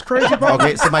 You know what's crazy about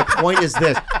Okay, so my point is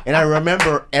this, and I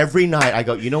remember every night I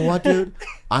go, you know what, dude?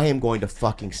 I am going to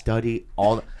fucking study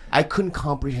all. I couldn't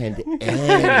comprehend any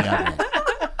of it.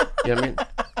 You know what I mean?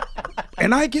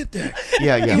 And I get that.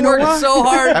 Yeah. You worked so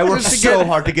hard. I worked just to so get-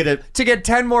 hard to get it. to get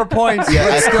 10 more points, Yeah, I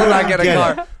but still not get a get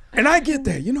car. it. And I get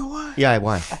that. You know why? Yeah,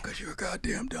 why? Because you're a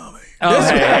goddamn dummy. Oh, hey,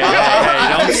 don't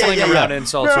Yeah, sling yeah, around yeah.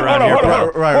 insults Man, around here, hold on, bro.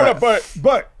 hold on, Right, hold right. on,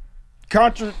 but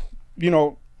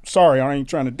sorry, I ain't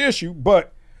trying to diss you,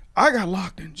 but I got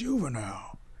locked in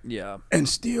juvenile. Yeah. and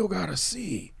still got a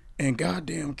C in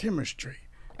goddamn chemistry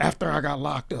after I got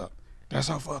locked up. That's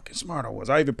how fucking smart I was.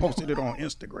 I even posted it on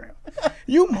Instagram.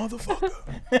 You motherfucker.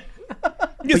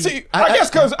 You see, I guess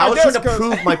because I was trying to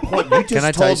prove my point. You just Can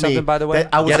I tell you told something, me by the way?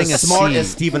 that I was Getting as a smart C. as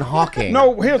Stephen Hawking.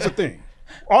 No, here's the thing.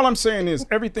 All I'm saying is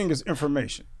everything is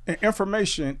information. And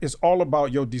information is all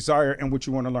about your desire and what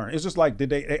you want to learn. It's just like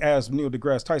they asked Neil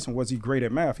deGrasse Tyson, was he great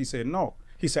at math? He said no.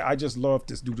 He said, I just love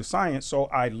to do the science, so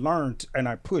I learned and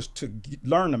I pushed to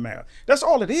learn the math. That's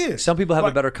all it is. Some people have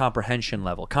a better comprehension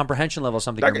level. Comprehension level is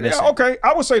something you're missing. Yeah, okay,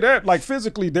 I would say that. Like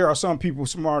physically, there are some people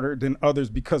smarter than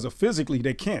others because of physically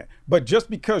they can't. But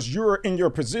just because you're in your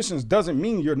positions doesn't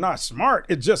mean you're not smart.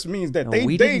 It just means that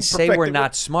We didn't say we're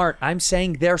not smart. I'm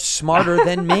saying they're smarter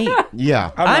than me.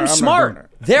 Yeah. I'm smart.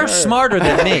 They're smarter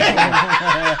than me.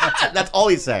 That's all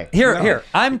he's saying. Here.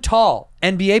 I'm tall.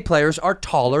 NBA players are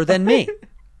taller than me.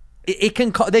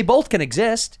 They both can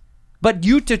exist, but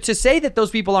to say that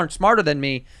those people aren't smarter than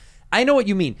me, I know what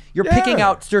you mean. You're picking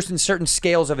out certain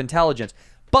scales of intelligence,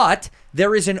 but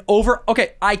there is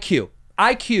IQ.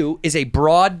 IQ is a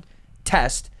broad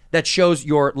test that shows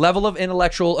your level of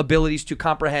intellectual abilities to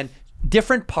comprehend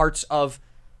different parts of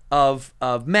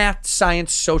math,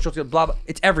 science, social, blah blah.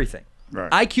 It's everything.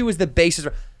 Right. IQ is the basis.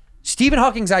 Stephen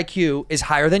Hawking's IQ is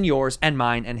higher than yours and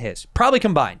mine and his, probably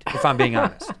combined, if I'm being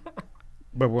honest.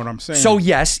 But what I'm saying. So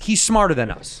yes, he's smarter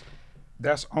than us.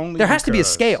 That's only. There has to be a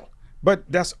scale. But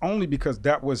that's only because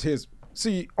that was his.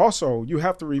 See, also you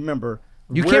have to remember.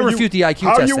 You can't refute the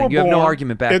IQ testing. You have no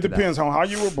argument back to that. It depends on how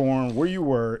you were born, where you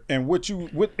were, and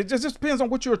it just depends on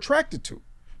what you're attracted to.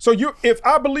 So if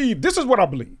I believe, this is what I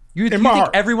believe. You think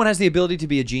everyone has the ability to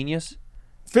be a genius?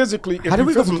 Physically, how did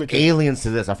we go from aliens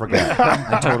to this? I forgot.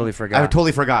 I totally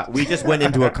forgot. We just went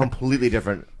into a completely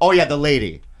different. Oh yeah, the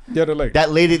lady. Yeah, the lady.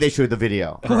 That lady they showed the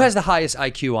video. Who has the highest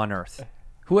IQ on Earth?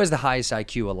 Who has the highest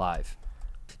IQ alive?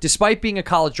 Despite being a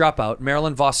college dropout,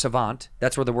 Marilyn Vos Savant,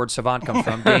 that's where the word savant comes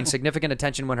from, gained significant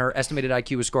attention when her estimated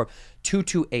IQ was score of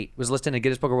 228, was listed in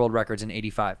Guinness Book of World Records in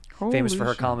 85. Famous for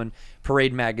her column in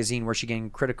Parade magazine, where she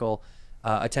gained critical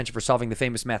attention for solving the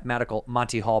famous mathematical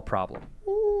Monty Hall problem.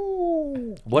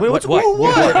 What is Monty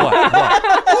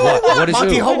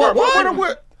Hall?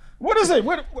 What is it?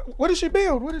 What does she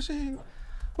build? What is she?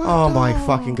 Oh my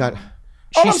fucking God.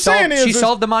 All I'm saying is she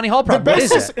solved the Monty Hall problem. The What is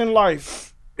basis it? in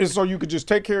life is so you could just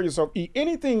take care of yourself.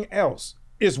 Anything else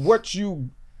is what you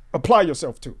apply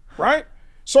yourself to, right?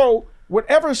 So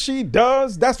whatever she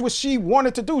does, that's what she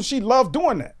wanted to do. She loved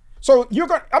doing that. So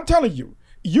I'm telling you,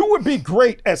 you would be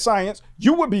great at science.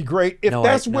 You would be great if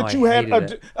you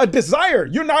had a desire.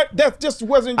 You're not. That just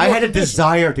wasn't. I had a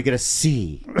desire to get a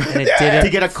C, and it didn't to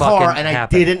get a car, and it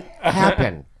didn't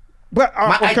happen. But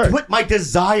I put my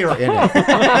desire in it.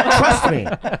 Trust me,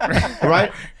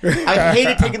 right? I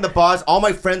hated taking the bus. All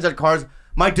my friends had cars.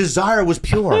 My desire was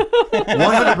pure,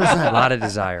 100%. A lot of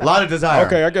desire.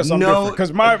 Okay, I guess I'm different.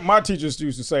 Because my teachers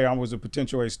used to say I was a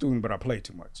potential A student, but I played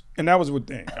too much. And that was the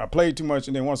thing. I played too much,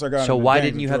 and then once I got So into why gangs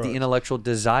didn't you and have the drugs. intellectual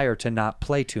desire to not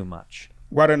play too much?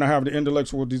 Why didn't I have the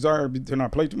intellectual desire to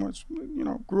not play too much?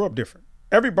 Grew up different.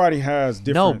 Everybody has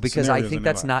different. No, because I scenarios think in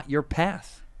their that's life. not your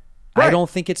path. Right. I don't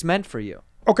think it's meant for you.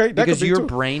 Okay, that because could be your too.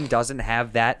 brain doesn't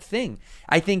have that thing.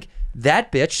 I think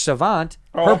that bitch Savant,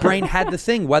 her brain had the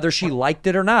thing whether she liked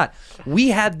it or not. We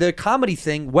had the comedy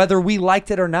thing whether we liked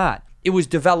it or not. It was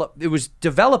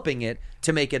developing it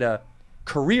to make it a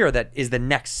career that is the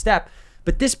next step.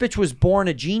 But this bitch was born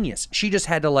a genius. She just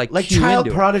had to like cue child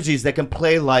into it. prodigies that can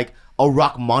play like a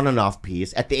Rachmaninoff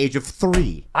piece at the age of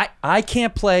 3. I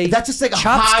can't play. That's just like a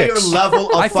chopsticks. higher level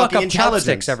of I fuck fucking up intelligence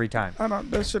chopsticks every time.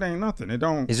 That shit ain't nothing. It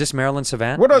don't. Is this Marilyn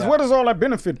Savant? What does all that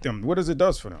benefit them? What does it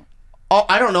does for them? Oh,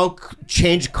 I don't know.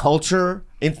 Change culture,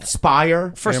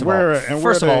 inspire. First of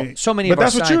all, so many but of our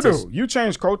that's what you scientists. do. You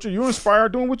change culture. You inspire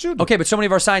doing what you do. Okay, but so many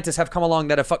of our scientists have come along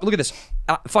that have look at this.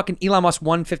 Fucking Elon Musk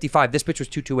 155. This bitch was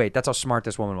 228. That's how smart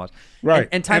this woman was. Right.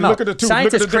 And time look out. at the two.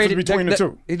 Scientists look at the created difference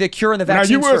between the two. The cure and the Now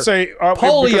vaccine. you will say because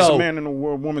polio. a man in a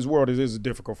woman's world is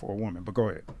difficult for a woman. But go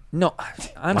ahead. No,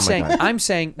 I'm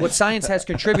saying what science has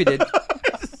contributed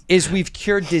is we've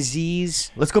cured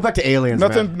disease. Let's go back to aliens.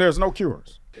 Nothing. Man. There's no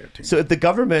cures. So if the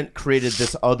government created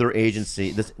this other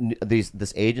agency,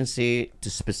 this agency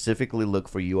to specifically look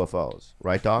for UFOs,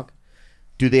 right, Doc?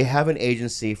 Do they have an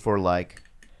agency for like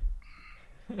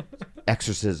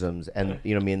exorcisms and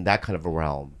that kind of a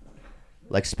realm,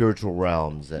 like spiritual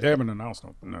realms? They haven't announced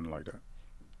nothing like that.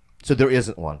 So there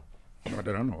isn't one. Not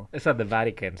that I know of. It's at the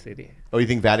Vatican City. Oh, you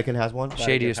think Vatican has one?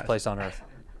 Shadiest place on earth.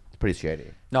 It's pretty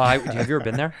shady. No, have you ever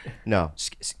been there? No.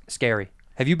 Scary.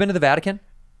 Have you been to the Vatican?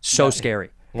 So scary.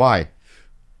 Why?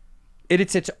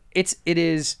 It's its it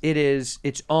is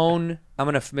its own. I'm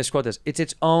gonna misquote this. It's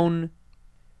its own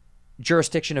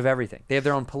jurisdiction of everything. They have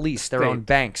their own police, their own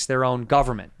banks, their own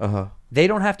government. They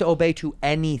don't have to obey to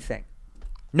anything.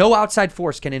 No outside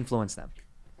force can influence them.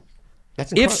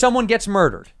 If someone gets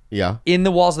murdered in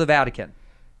the walls of the Vatican,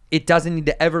 it doesn't need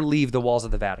to ever leave the walls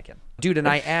of the Vatican. Dude, and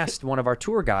I asked one of our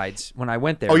tour guides when I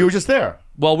went there. Oh, you were just there?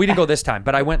 Well, we didn't go this time,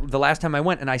 but I went the last time I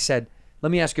went, and I said,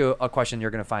 let me ask you a question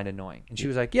you're going to find annoying. And she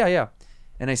was like, yeah.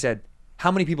 And I said,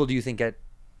 how many people do you think get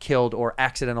killed or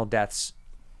accidental deaths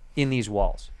in these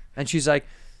walls? And she's like,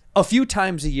 a few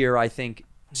times a year, I think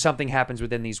something happens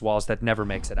within these walls that never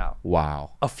makes it out.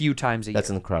 Wow. A few times a year. That's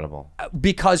incredible.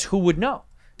 Because who would know?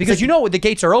 Because the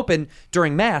gates are open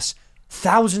during Mass.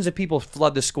 Thousands of people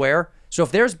flood the square. So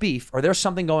if there's beef or there's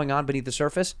something going on beneath the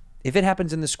surface, if it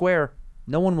happens in the square,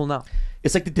 no one will know.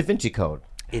 It's like the Da Vinci Code.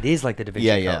 It is like the Da Vinci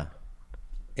Code. Yeah.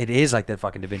 It is like the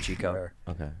fucking Da Vinci Code.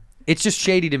 Okay. It's just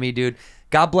shady to me, dude.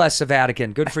 God bless the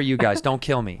Vatican. Good for you guys. Don't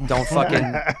kill me. Don't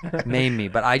fucking maim me.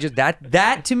 But I just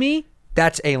that to me,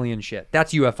 that's alien shit.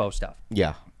 That's UFO stuff.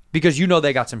 Yeah. Because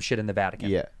they got some shit in the Vatican.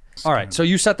 Yeah. All right. So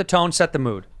you set the tone, set the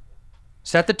mood.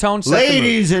 Set the tone, set the mood.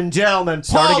 Ladies and gentlemen,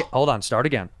 hold on, start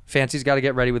again. Fancy's got to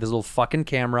get ready with his little fucking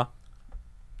camera.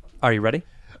 Are you ready?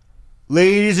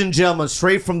 Ladies and gentlemen,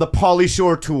 straight from the Pauly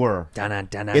Shore tour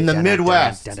in the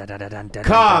Midwest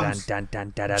comes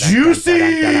Juicy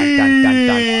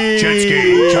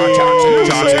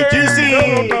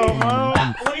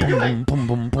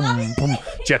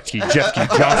Jet Ski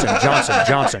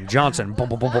Johnson. She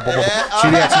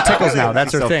tickles now.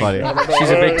 That's her thing. She's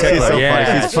a big tickler.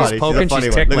 She's poking.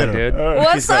 She's tickling, dude.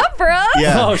 What's up, bro?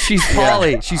 Oh, she's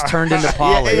Pauly. She's turned into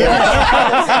Pauly.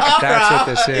 That's what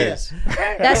this is.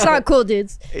 That's not cool,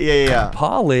 dudes. Yeah.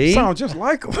 Pauly. Sound just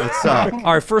like him. What's up?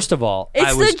 All right, first of all,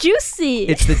 it's the juicy.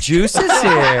 It's the juices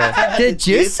here. The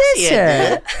juices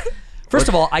here. First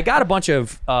of all, I got a bunch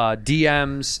of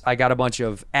DMs. I got a bunch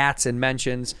of ats and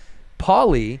mentions.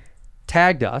 Pauly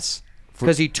tagged us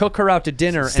because he took her out to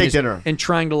dinner and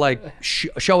trying to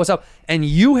show us up. And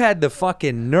you had the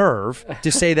fucking nerve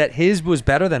to say that his was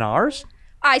better than ours?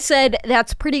 I said,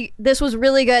 this was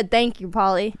really good. Thank you,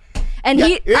 Pauly. And I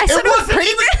said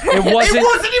it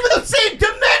wasn't even the same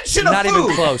dimension of food. Not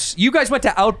even close. You guys went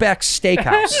to Outback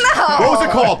Steakhouse. No.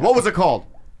 What was it called?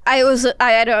 I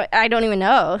don't even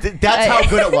know. That's how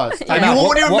good it was. You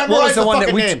won't even memorize the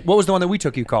fucking name. What was the one that we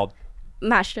took you called?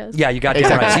 Masters. Yeah, you got it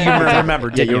right. So you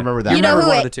remembered. Yeah, you remember that. You know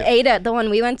who ate at the one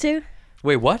we went to?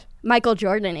 Wait, what? Michael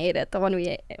Jordan ate at the one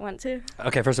we went to.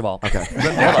 Okay, first of all. Okay.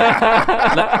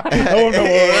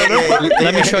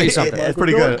 Let me show you something. That's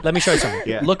pretty good. Let me show you something.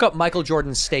 Yeah. Look up Michael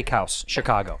Jordan Steakhouse,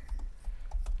 Chicago.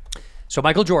 So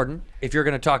Michael Jordan, if you're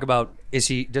going to talk about, does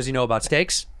he know about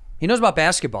steaks? He knows about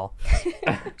basketball.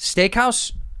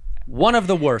 Steakhouse, one of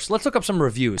the worst. Let's look up some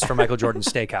reviews for Michael Jordan's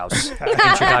Steakhouse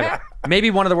in Chicago.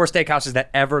 Maybe one of the worst steakhouses that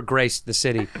ever graced the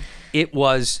city. It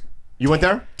was... You went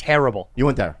there? Terrible. You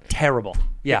went there? Terrible.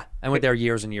 Yeah, I went there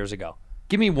years and years ago.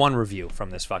 Give me one review from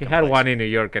this fucking He had place. one in New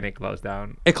York and it closed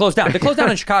down. It closed down. They closed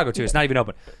down in Chicago, too. It's not even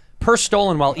open. Purse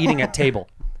stolen while eating at table.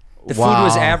 The food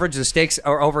was average. The steaks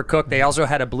are overcooked. They also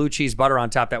had a blue cheese butter on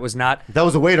top that was not... That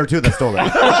was a waiter, too, that stole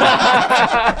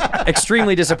it.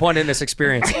 Extremely disappointed in this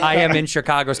experience. I am in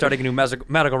Chicago starting a new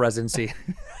medical residency.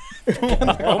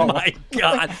 Oh, my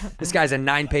God. This guy's a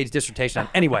 9-page dissertation on...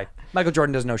 Anyway, Michael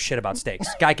Jordan doesn't know shit about steaks.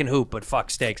 Guy can hoop, but fuck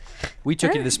steaks. We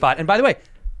took you to the spot. And by the way,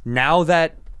 now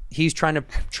that he's trying to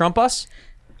trump us...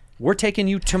 We're taking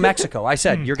you to Mexico. I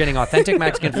said, you're getting authentic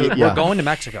Mexican food. Yeah. We're going to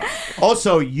Mexico.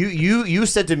 Also, you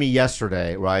said to me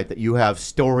yesterday, right, that you have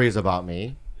stories about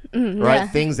me, right? Yeah.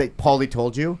 Things that Pauly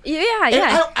told you.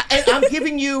 Yeah. And I'm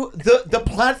giving you the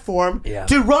platform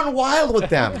to run wild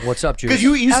with them. What's up, Juice? Because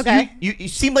you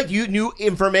seem like you knew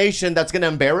information that's going to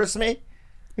embarrass me.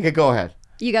 Okay, go ahead.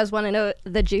 You guys want to know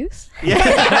the juice? Yeah.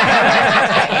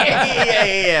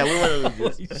 Yeah. We want to know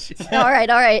the juice. All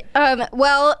right.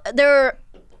 Well, there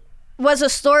was a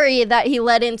story that he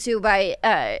led into by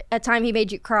a time he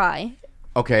made you cry.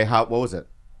 Okay, what was it?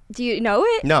 Do you know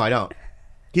it? No, I don't.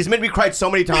 He's made me cry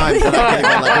so many times that I can't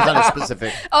even, there's not a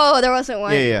specific. Oh, there wasn't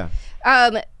one. Yeah.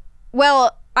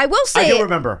 Well, I will say... I do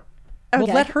remember. Okay.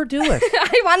 Well, let her do it.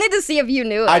 I wanted to see if you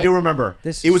knew it. I do remember.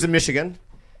 It was in Michigan.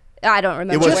 I don't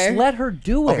remember Just where. let her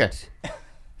do it. Okay.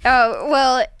 Oh,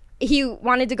 well, he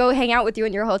wanted to go hang out with you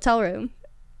in your hotel room.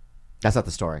 That's not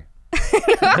the story.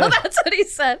 Well, that's what he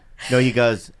said. No, he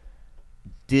goes,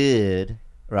 dude,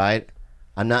 right?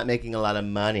 I'm not making a lot of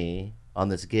money on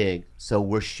this gig, so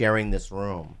we're sharing this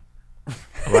room,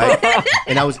 right?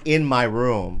 And I was in my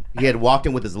room. He had walked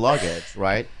in with his luggage,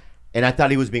 right? And I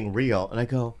thought he was being real. And I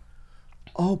go,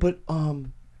 oh, but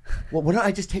well, why don't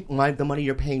I just take the money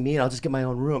you're paying me and I'll just get my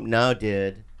own room? No,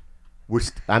 dude.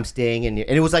 I'm staying in here.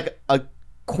 And it was like a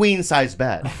queen size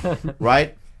bed,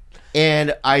 right?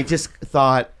 And I just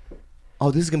thought,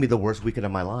 oh, this is going to be the worst weekend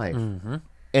of my life. Mm-hmm.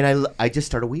 And I just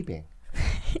started weeping.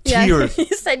 Yeah, Tears. you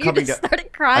said you just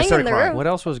started crying started in the crying. room. What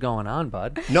else was going on,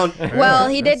 bud? No. Well,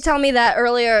 he did tell me that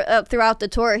earlier throughout the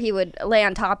tour he would lay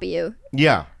on top of you.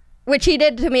 Yeah. Which he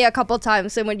did to me a couple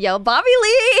times and would yell, Bobby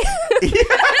Lee!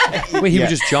 Wait, he would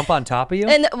just jump on top of you?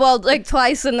 And, well, like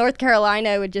twice in North Carolina,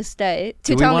 I would just stay.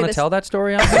 Do we want to tell that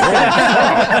story on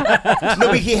No,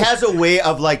 but he has a way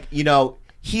of like,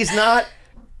 he's not,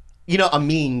 a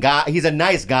mean guy. He's a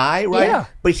nice guy, right? Yeah.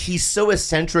 But he's so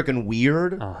eccentric and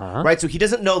weird, right? So he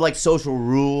doesn't know like social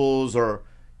rules or,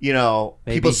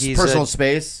 people's personal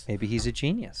space. Maybe he's a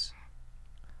genius.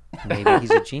 Maybe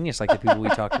he's a genius like the people we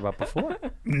talked about before.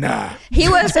 Nah. He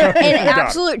was an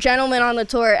absolute gentleman on the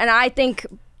tour, and I think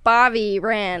Bobby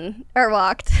ran or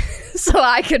walked so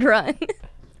I could run.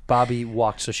 Bobby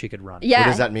walked so she could run. Yeah. What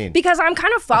does that mean? Because I'm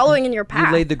kind of following in your path.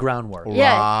 You laid the groundwork.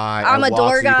 Yeah. Right, I'm I a walked door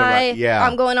so you could run. guy. Yeah.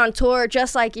 I'm going on tour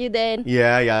just like you did.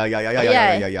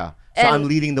 Yeah. So And- I'm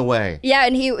leading the way. Yeah,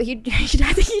 and he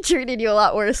I think he treated you a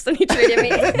lot worse than he treated me.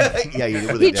 Yeah, you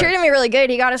really He did. treated me really good.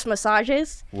 He got us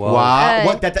massages. Wow. Uh,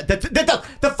 What?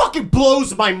 That fucking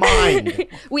blows my mind.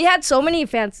 We had so many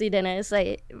fancy dinners.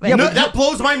 Like, That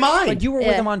blows my mind. But you were with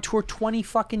Yeah. him on tour 20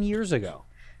 fucking years ago.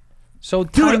 So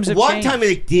Dude, times have one changed. time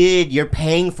they did, you're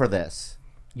paying for this.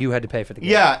 You had to pay for the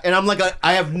game. Yeah, and I'm like,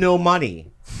 I have no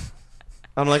money.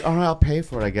 I'm like, all right, I'll pay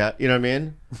for it, I guess. You know what I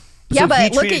mean? yeah, So he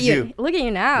but look at treated you. Look at you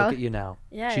now. Look at you now.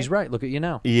 Yeah. She's right. Look at you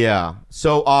now. Yeah.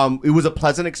 So it was a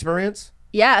pleasant experience?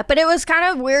 Yeah, but it was kind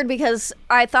of weird because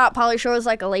I thought Pauly Shore was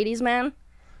like a ladies' man,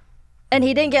 and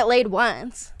he didn't get laid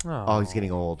once. Oh, he's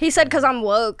getting old. He said because I'm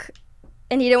woke,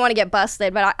 and he didn't want to get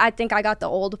busted. But I think I got the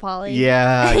old Pauly.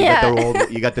 Yeah, Yeah.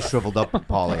 you got the shriveled up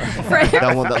Polly.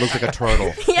 That one that looks like a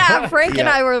turtle. Yeah, Frank and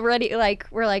Yeah. I were ready.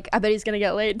 We're like, I bet he's gonna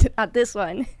get laid at this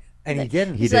one. And he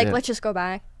didn't. He's like, let's just go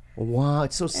back. Wow,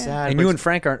 it's so sad. And you and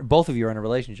Frank are both of you are in a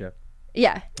relationship.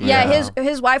 Yeah.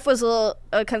 His wife was a little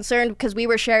concerned because we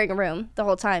were sharing a room the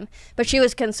whole time, but she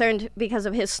was concerned because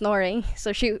of his snoring.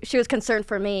 So she was concerned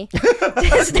for me.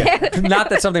 Not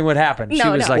that something would happen. She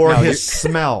No, was no. like, or no, his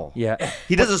smell. Yeah.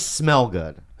 He doesn't smell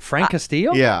good. Frank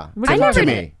Castillo? Yeah. What are you I talking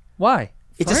never to did. me. Why?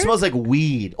 It just smells like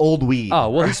weed, old weed. Oh,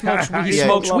 well, he smokes. He Yeah.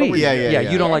 smokes weed. Yeah.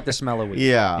 You don't like the smell of weed.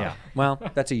 Yeah. Yeah. Well,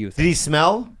 that's a you Did thing. he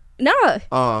smell? No,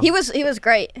 he was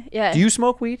great. Yeah. Do you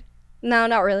smoke weed? No,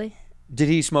 not really. Did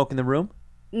he smoke in the room?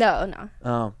 No.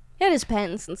 Oh. He had his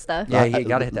pens and stuff. Yeah, you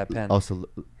gotta hit that pen. Also,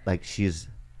 like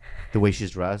the way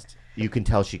she's dressed, you can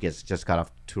tell she just got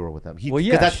off tour with him. Well,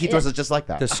 yeah, he dresses just like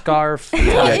that. The scarf.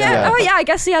 Yeah. Oh yeah. I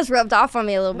guess he has rubbed off on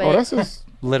me a little bit. Oh, that's his.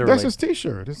 Literally. That's his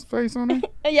T-shirt. His face on it.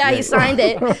 Yeah, he signed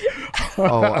it.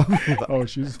 Oh,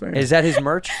 she's a fan. Is that his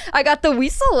merch? I got the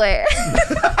Whistleware.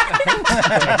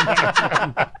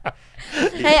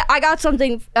 Hey, I got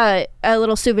something, a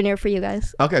little souvenir for you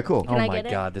guys. Okay, cool. Oh I my get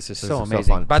it? God, this is This so is so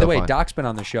amazing. fun, By the so way, fun. Doc's been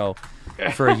on the show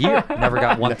for a year. Never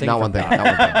got one thing. Not from one thing. Doc.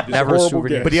 Not one thing. Never a horrible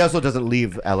souvenir. guess. But he also doesn't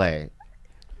leave L.A.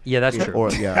 Yeah, that's true.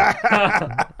 Or yeah.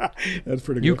 That's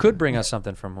pretty good. You could bring us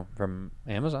something from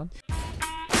Amazon.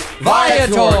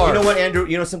 Viator. Viator. You know what,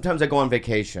 Andrew? Sometimes I go on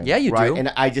vacation. Yeah, you right? do. And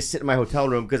I just sit in my hotel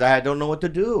room because I don't know what to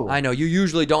do. I know you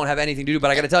usually don't have anything to do,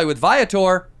 but I got to tell you, with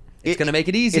Viator, it's going to make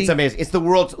it easy. It's amazing. It's the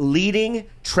world's leading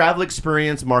travel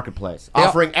experience marketplace, Yeah.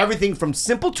 offering everything from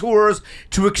simple tours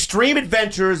to extreme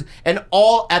adventures and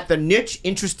all at the niche,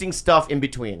 interesting stuff in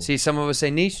between. See, some of us say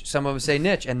niche, some of us say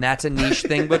niche, and that's a niche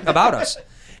thing but about us.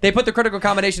 They put the critical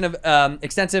combination of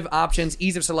extensive options,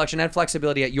 ease of selection, and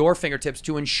flexibility at your fingertips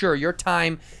to ensure your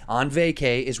time on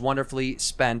vacay is wonderfully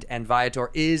spent, and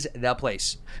Viator is the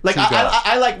place. Like to go.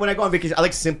 I like when I go on vacation, I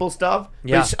like simple stuff.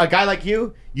 Yeah. But a guy like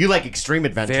you like extreme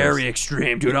adventures. Very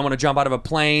extreme, dude. I want to jump out of a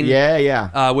plane.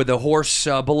 Yeah. With a horse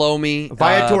below me.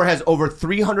 Viator has over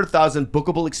 300,000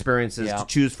 bookable experiences Yeah. to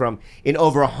choose from in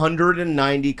over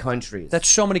 190 countries. That's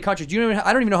so many countries.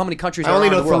 I don't even know how many countries. I are only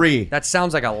around know the world. 3. That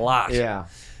sounds like a lot. Yeah.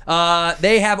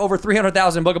 They have over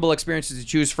 300,000 bookable experiences to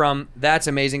choose from. That's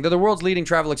amazing. They're the world's leading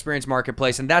travel experience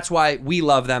marketplace, and that's why we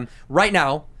love them. Right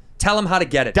now, tell them how to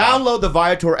get it. Download the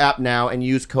Viator app now and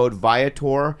use code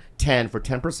Viator10 for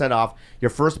 10% off your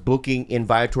first booking in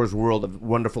Viator's world of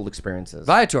wonderful experiences.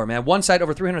 Viator, man. One site,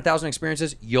 over 300,000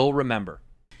 experiences you'll remember.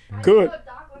 Good.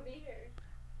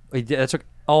 Wait, that's okay.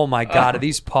 Oh, my God. Are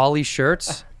these Pauly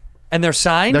shirts? And they're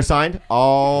signed? They're signed?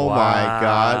 Oh, my Wow.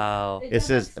 God. It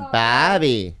says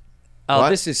Bobby. Oh, What?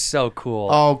 this is so cool.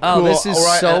 Oh, cool. this is All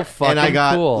right, so fucking and I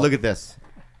got, cool. look at this.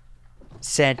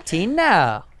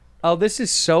 Santino. Oh, this is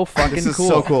so fucking This is cool.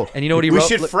 so cool. And you know what he we wrote?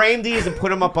 should Look- frame these and put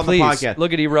them up on Please, the podcast.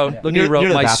 look at he wrote. Look at Near- he wrote near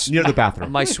the my bath- near the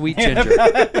bathroom. My sweet ginger.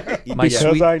 My Because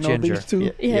sweet I know ginger. these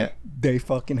two, Yeah. they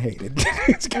fucking hated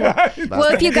this guy. Well,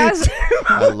 if you guys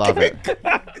I love it.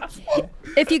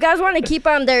 if you guys want to keep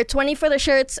them, they're 20 for the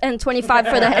shirts and 25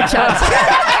 for the headshots.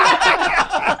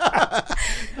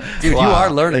 Dude, Wow. you are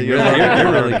learning. You're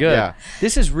really good. Yeah.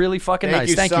 This is really fucking Thank nice.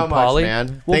 you Thank so you, much, Paulie.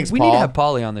 man. Well, Thanks, we need Paul. to have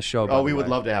Paulie on the show. by Oh, the we would way.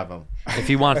 love to have them. If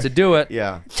he wants to do it.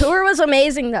 Yeah. Tour was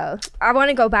amazing though. I want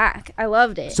to go back. I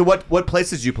loved it. So what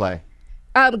places did you play?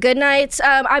 Good nights.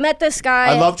 I met this guy.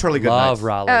 I love Charlie Goodnight. Love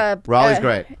Raleigh. Raleigh's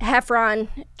great. Heffron.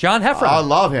 John Heffron. I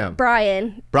love him.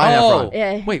 Brian. Brian Oh. Heffron.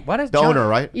 Yeah. Wait, what is The John? owner,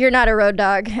 right? You're not a road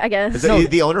dog, I guess. Is it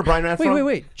the owner, Brian Heffron?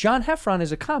 Wait. John Heffron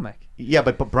is a comic. Yeah,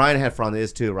 but Brian Heffron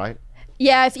is too, right?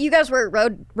 Yeah, if you guys were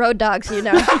road dogs, you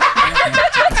know.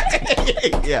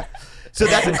 Yeah. So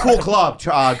that's a cool club,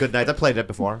 Good Nights. I played it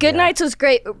before. Good Nights was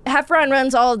great. Heffron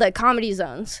runs all of the comedy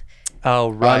zones. Oh,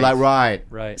 right.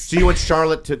 Right. So you went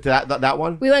Charlotte to that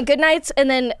one? We went Good Nights and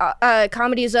then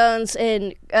comedy zones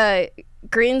in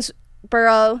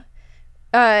Greensboro,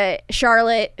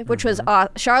 Charlotte, which was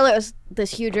Charlotte was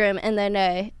this huge room, and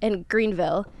then in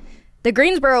Greenville. The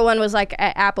Greensboro one was like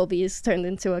at Applebee's turned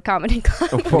into a comedy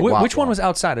club. Which one was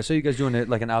outside? I saw you guys doing it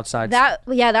like an outside. That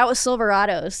was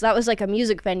Silverado's. That was like a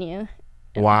music venue.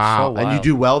 Wow. So And you wild.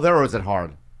 do well there, or is it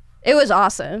hard? It was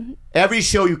awesome. Every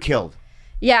show you killed.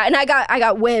 Yeah, and I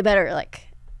got way better like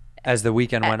As the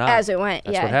weekend went on. as it went.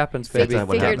 That's yeah. what happens, baby. That's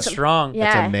what Getting happens. strong.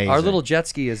 Yeah. That's amazing. Our little jet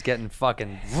ski is getting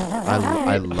fucking.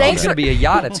 I love It's it. gonna be a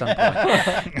yacht at some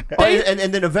point. Oh,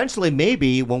 and then eventually,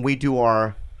 maybe when we do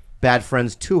our Bad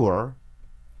Friends tour,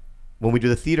 when we do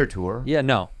the theater tour. Yeah,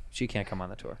 no, she can't come on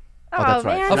the tour. Oh, that's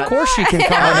right. man. Of course she can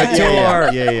come on the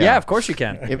tour. Yeah. Of course she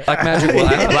can. Black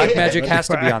Magic has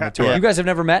to be on the tour. Yeah. You guys have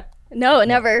never met? No,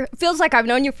 never. Feels like I've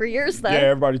known you for years though. Yeah,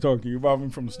 everybody talking to you about me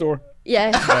from the store.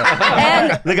 Yeah.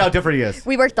 And Look how different he is.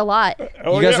 we worked a lot.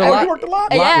 Oh, You guys yeah. are a lot- you worked a lot?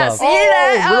 Yeah, love. see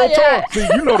that? real Oh, yeah. talk. See,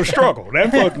 you know the struggle. That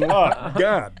fucking lot.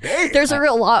 God damn. There's a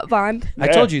real lot bond. I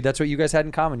told you that's what you guys had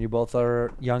in common. You both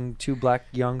are young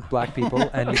black people,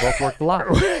 and you both worked a lot.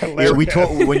 Yeah, we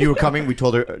told when you were coming, we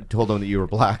told them that you were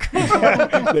black.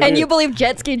 And you believe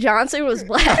Jet Ski Johnson was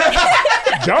black?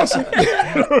 Johnson.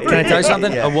 Can I tell you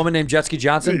something? Yeah. A woman named Jet Ski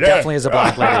Johnson Yeah. definitely is a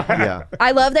black lady. Yeah.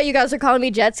 I love that you guys are calling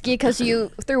me Jet Ski because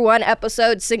you, through one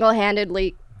episode,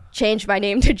 single-handedly changed my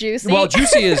name to Juicy. Well,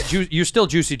 Juicy is you're still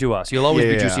Juicy to us. You'll always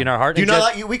be Juicy in our heart. Do you And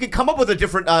not Jet- like? We could come up with a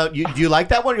different. Do you like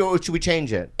that one, or should we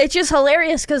change it? It's just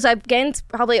hilarious because I've gained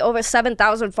probably over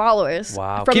 7,000 followers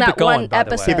Wow. from Keep that it going, one by the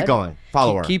way. episode. Keep it going.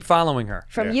 Follow her. Keep following her.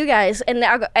 From you guys, and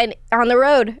and on the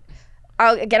road,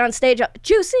 I'll get on stage.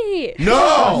 Juicy.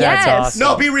 No. Yes. That's awesome.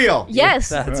 No, be real. Yes.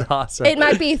 That's awesome. It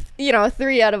might be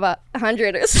 3 out of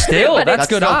 100 or something. Still, but that's it's-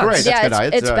 good still odds. great. Yeah, That's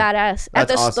good odds. it's badass. At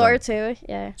that's the awesome. store too.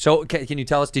 Yeah. So can you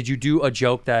tell us? Did you do a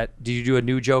joke did you do a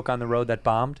new joke on the road that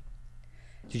bombed?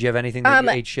 Did you have anything that you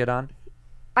ate shit on?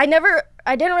 I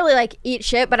didn't really like eat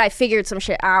shit, but I figured some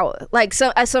shit out. Like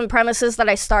some premises that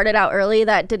I started out early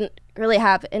that didn't really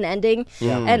have an ending.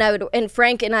 And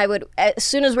Frank and I would, as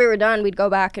soon as we were done, we'd go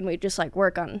back and we'd just like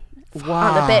work on the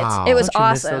bits. It was Don't you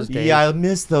miss awesome. those days? Yeah, I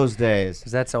miss those days.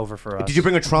 'Cause that's over for us. Did you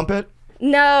bring a trumpet?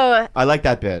 No, I like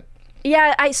that bit.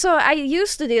 yeah, I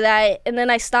used to do that, and then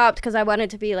I stopped because I wanted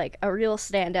to be like a real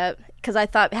stand-up. Because I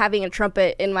thought having a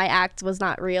trumpet in my act was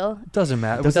not real. Doesn't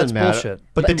matter. Doesn't That's matter. bullshit.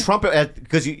 But the trumpet,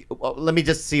 because let me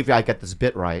just see if I get this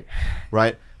bit right.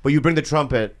 But you bring the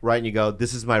trumpet, right, and you go,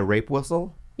 "This is my rape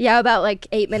whistle." Yeah, about like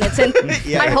 8 minutes in.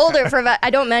 Yeah. I hold it for about.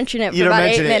 I don't mention it for You don't about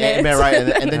 8 mention it, minutes. right?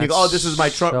 And then you go, "Oh, this is my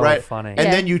trumpet," so right? funny. And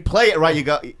Yeah. then you play it, right? You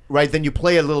go, right? Then you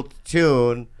play a little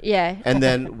tune, Yeah. and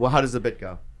then how does the bit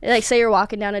go? Like say you're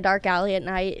walking down a dark alley at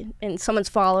night and someone's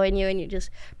following you and you just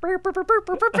burr, burr, burr, burr,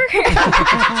 burr, burr, burr.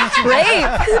 Rape.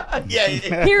 Yeah.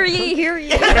 Hear ye, hear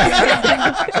ye.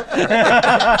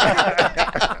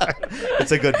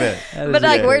 It's a good bit. But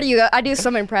like, where do you go? I do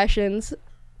some impressions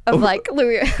of like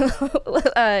Louis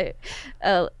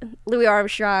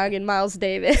Armstrong and Miles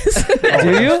Davis.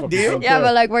 Do you? Do you? Yeah,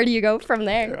 but like, where do you go from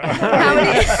there? How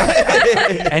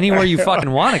many? Anywhere you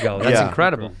fucking want to go. That's Yeah.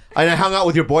 incredible. I hung out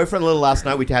with your boyfriend a little last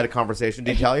night. We had a conversation.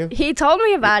 Did he tell you? He told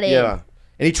me about it. Yeah.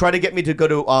 And he tried to get me to go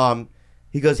to.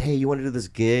 He goes, "Hey, you want to do this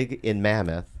gig in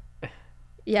Mammoth?"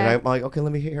 Yeah. And I'm like, "Okay,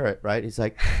 let me hear it." Right? He's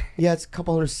like, "Yeah, it's a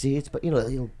couple hundred seats, but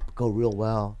it'll go real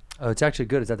well." Oh, it's actually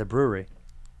good. It's at the brewery.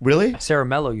 Really? Sarah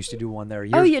Mello used to do one there.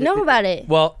 Oh, you know about it?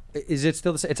 Well, is it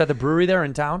still the same? It's at the brewery there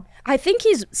in town? I think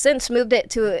he's since moved it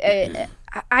to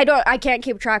I can't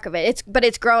keep track of it. But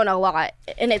it's grown a lot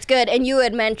and it's good. And you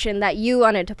had mentioned that you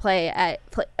wanted to play at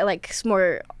like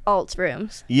more alts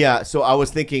rooms. Yeah, so I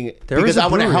was thinking There because is a I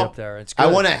want to brewery help. up there. It's I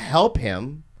good. want to help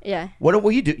him. Yeah. What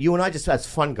will you do? You and I just as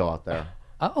fun go out there.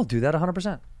 I'll do that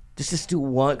 100%. Just do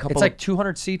one couple. It's like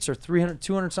 200 seats or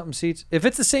 200 something seats. If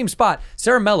it's the same spot,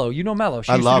 Sarah Mello, you know Mello.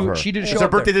 She I used love to do, her. She did a show It's her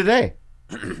up there. birthday today.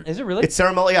 Is it really? It's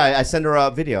Sarah Mello. Yeah, I send her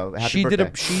a video. Happy birthday.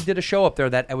 She did a show up there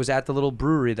that was at the little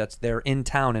brewery that's there in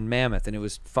town in Mammoth, and it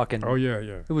was fucking. Oh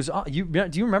yeah. It was do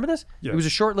you remember this? Yeah. It was a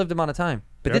short-lived amount of time,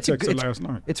 but Yeah, I it's a texted good. last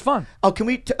night. It's fun. Oh, can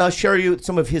we share you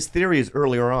some of his theories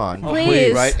earlier on?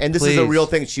 Please. Right, and this is a Please. real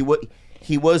thing.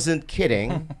 He wasn't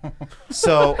kidding,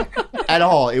 so at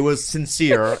all. It was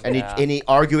sincere, and he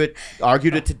argued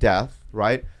it to death.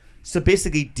 Right. So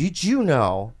basically, did you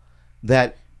know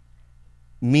that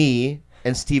me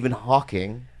and Stephen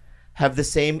Hawking have the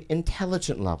same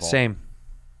intelligent level? Same.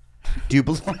 Do you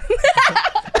believe?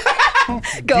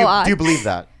 Go on. Do you believe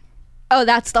that? Oh,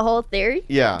 that's the whole theory?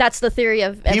 Yeah. That's the theory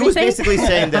of everything? He was basically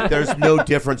saying that there's no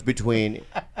difference between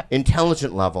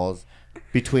intelligent levels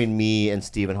between me and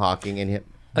Stephen Hawking and him.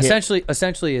 Essentially,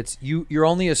 it's you're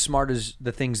only as smart as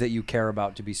the things that you care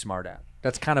about to be smart at.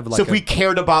 That's kind of like. So if we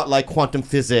cared about like quantum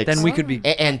physics, then we could be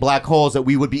and black holes, that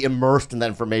we would be immersed in that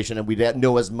information and we'd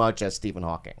know as much as Stephen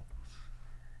Hawking.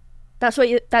 That's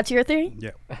your theory?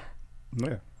 Yeah.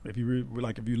 Yeah. If you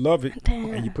if you love it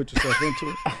and you put yourself into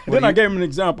it. And then I gave him an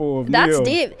example of That's Neil.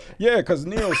 deep. Yeah, because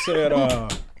Neil said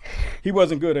he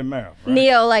wasn't good at math. Right?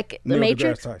 Neo, like the Neil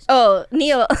Matrix? deGrasse Tyson. Oh,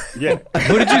 Neo. Yeah.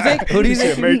 Who did you think? Who do you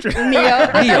said think? Matrix. Neo.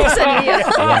 Neo. said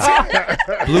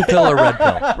Neo. Blue pill or red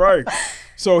pill? Right.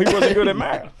 So he wasn't good at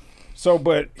math. So,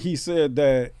 but he said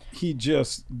that he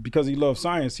just, because he loved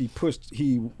science, he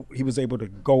was able to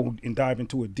go and dive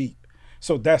into it deep.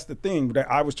 So that's the thing that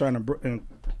I was trying to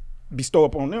bestow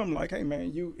upon them. Like, hey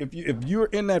man, if you're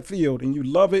in that field and you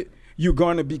love it, you're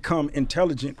going to become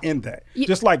intelligent in that.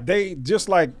 Just like their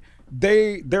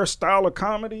style of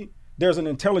comedy, there's an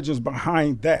intelligence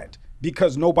behind that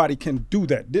because nobody can do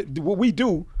that. What we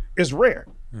do is rare.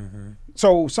 Mm-hmm.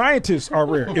 So scientists are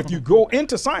rare. If you go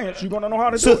into science, you're going to know how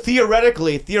to do So it.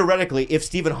 theoretically, if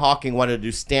Stephen Hawking wanted to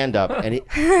do stand-up and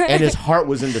his heart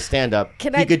was into stand-up,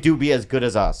 he could be as good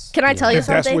as us. Can I tell you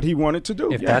something? That's what he wanted to do.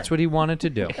 If that's what he wanted to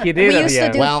do. He did. We used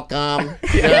to do- Welcome.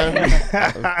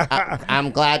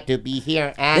 I'm glad to be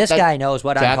here. At This the guy knows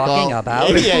what I'm Jackal. talking about.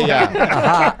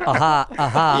 Yeah.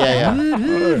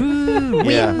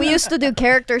 Yeah. We used to do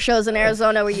character shows in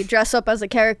Arizona where you dress up as a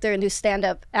character and do stand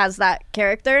up as that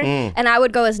character. And I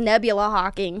would go as Nebula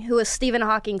Hawking, who was Stephen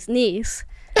Hawking's niece.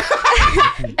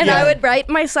 And I would write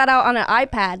my set out on an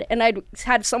iPad and I'd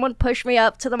had someone push me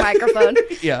up to the microphone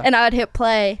and I would hit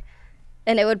play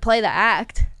and it would play the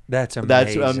act. That's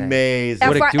amazing. That's amazing.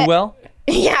 Would it do well?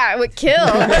 Yeah, it would kill.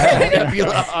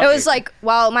 It was like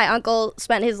while my uncle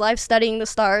spent his life studying the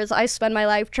stars, I spend my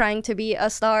life trying to be a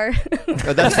star.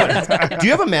 That's funny. Do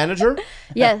you have a manager?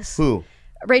 Yes. Who?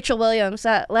 Rachel Williams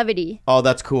at Levity. Oh,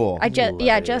 that's cool. I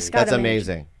just got That's a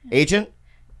amazing. Agent?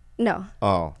 No.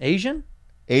 Oh. Asian?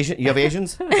 Asian? You have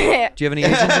Asians? Do you have any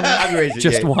Asians in there? I'm Asian.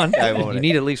 Just Yeah, one? I won't. You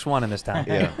need at least one in this town.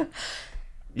 Yeah.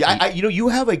 Yeah, you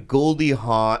have a Goldie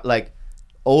Hawn, like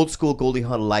old school Goldie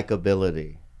Hawn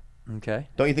likability. Okay.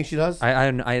 Don't you think she does?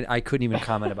 I couldn't even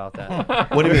comment about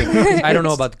that. What do you mean? I don't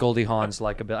know about Goldie Hawn's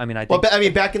likability. I mean, I think.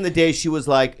 Well, back in the day, she was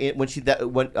like when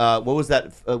what was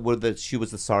that? She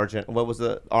was the sergeant. What was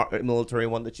the military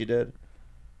one that she did?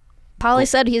 Polly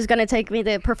said he's going to take me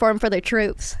to perform for the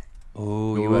troops.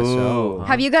 Ooh, USO. Huh?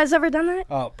 Have you guys ever done that?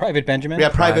 Oh, Private Benjamin? Yeah,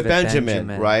 Private Benjamin,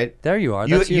 right? There you are.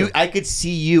 That's you. I could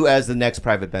see you as the next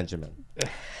Private Benjamin.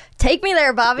 Take me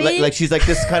there, Bobby. Like she's like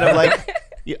this kind of like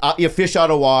you fish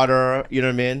out of water. You know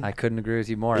what I mean? I couldn't agree with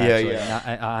you more. Yeah, Actually,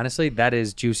 yeah. Honestly, that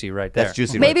is juicy right there. That's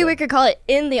juicy. Maybe right we could call it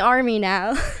In the Army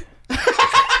now.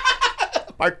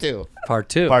 Part two. Part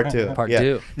two.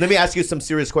 Yeah. Let me ask you some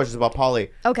serious questions about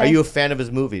Polly. Okay. Are you a fan of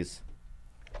his movies?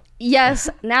 Yes,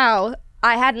 now.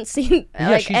 I hadn't seen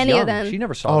she's any young. of them. She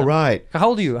never saw All them. right. How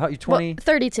old are you? You 20?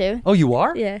 32. Oh, you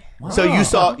are? Yeah. Wow. So you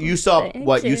saw Thank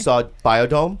what? you. You saw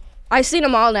Biodome? I've seen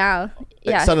them all now.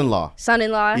 Yeah. Son-in-law.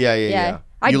 Son-in-law. Yeah.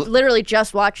 I You- literally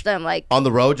just watched them On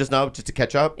the road just now, just to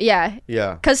catch up? Yeah.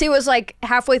 Yeah. Because he was like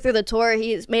halfway through the tour,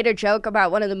 he made a joke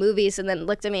about one of the movies and then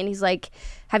looked at me and he's like,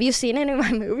 have you seen any of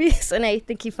my movies? And I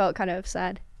think he felt kind of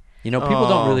sad. You know, people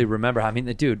don't really remember. I mean,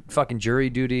 the dude, fucking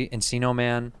Jury Duty, Encino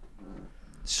Man.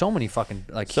 So many fucking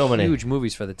huge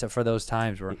movies for those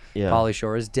times where Pauly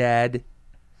Shore is dead.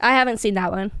 I haven't seen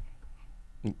that one.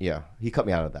 Yeah. He cut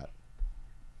me out of that.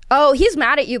 Oh, he's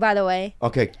mad at you, by the way.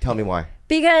 Okay, tell me why.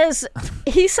 Because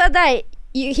he said that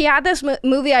he had this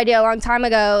movie idea a long time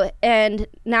ago, and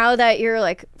now that you're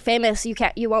like famous,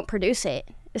 you won't produce it.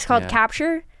 It's called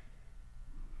Capture.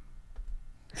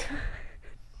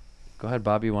 Go ahead,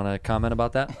 Bob. You want to comment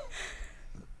about that?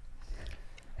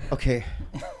 Okay.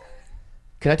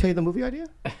 Can I tell you the movie idea?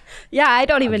 Yeah, I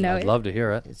don't even know I'd it. love to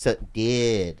hear it. It's a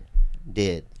did.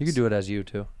 You could do it as you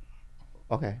too.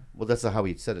 Okay. Well, that's not how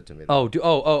he said it to me.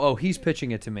 Oh, he's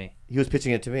pitching it to me. He was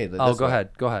pitching it to me. Oh, go ahead.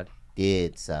 Go ahead.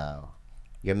 Did so.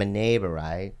 You're my neighbor,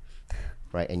 right?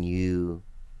 Right, and you're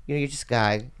just a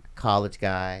guy, college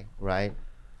guy, right?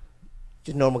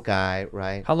 Just normal guy,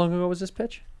 right? How long ago was this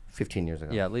pitch? 15 years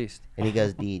ago. Yeah, at least. And he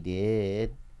goes,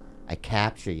 did. I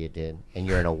capture you, did. And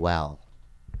you're in a well.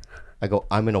 I go,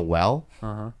 I'm in a well?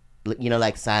 Uh-huh.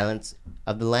 Like Silence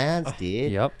of the Lambs,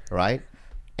 did. Yep. Right?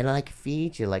 And I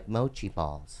feed you like mochi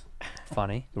balls.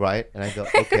 Funny. Right? And I go,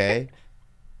 okay.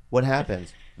 What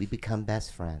happens? We become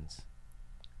best friends.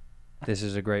 This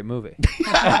is a great movie.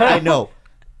 I know.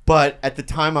 But at the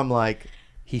time, I'm like...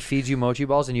 He feeds you mochi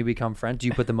balls and you become friends? Do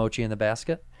you put the mochi in the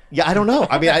basket? Yeah, I don't know.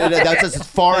 I mean, that's as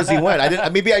far as he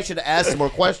went. Maybe I should ask some more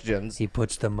questions. He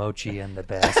puts the mochi in the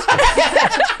basket.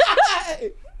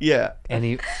 Yeah. And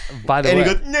he, by the way... he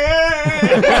goes,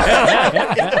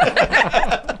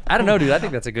 I don't know, dude. I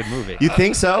think that's a good movie. You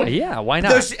think so? Yeah, why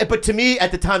not? But to me,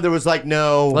 at the time, there was like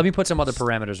no... Let me put some other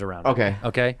parameters around it. Okay.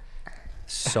 Okay?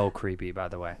 So creepy, by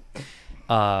the way.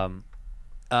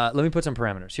 Let me put some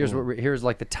parameters. Here's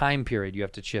like the time period you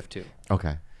have to shift to.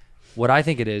 Okay. What I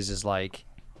think it is like,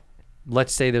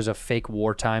 let's say there's a fake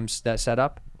wartime that set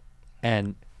up,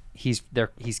 and he's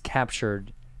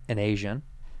captured an Asian,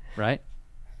 right?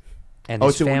 And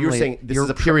his so family, you're saying this is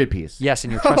a period piece? Yes,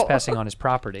 and you're trespassing on his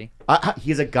property.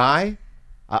 He's a guy.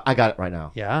 I got it right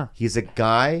now. Yeah. He's a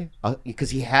guy because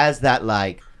he has that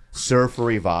like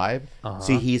surfery vibe.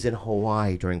 See, he's in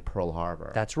Hawaii during Pearl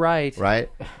Harbor. That's right. Right?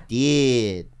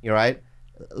 You're right.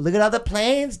 Look at all the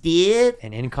planes, dude.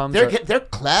 And in comes... They're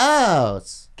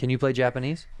close. Can you play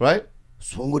Japanese? Right?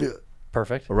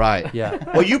 Perfect. Right. Yeah.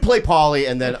 Well, you play Polly,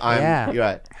 and then I'm... Yeah. You're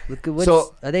right. Look at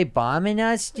are they bombing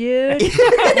us, dude?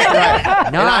 Right.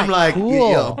 No, and I'm like,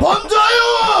 cool.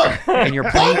 Banzai! And your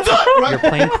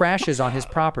plane crashes on his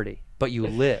property, but you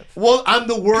live. Well, I'm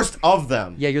the worst of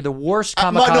them. Yeah, you're the worst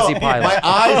kamikaze pilot. My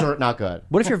eyes are not good.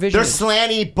 What if your vision They're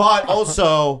slanty, but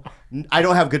also I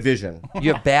don't have good vision.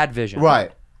 You have bad vision.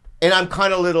 Right. And I'm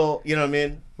kind of little, you know what I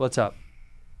mean? What's up?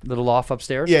 Little off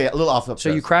upstairs? Yeah, a little off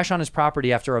upstairs. So you crash on his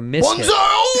property after a mishit. Banzai!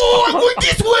 Oh, I went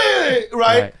this way!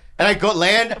 Right? And I go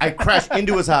land, I crash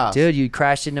into his house. Dude, you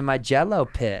crashed into my jello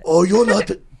pit. Oh, you're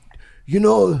not,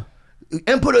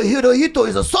 Emperor Hirohito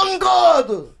is a sun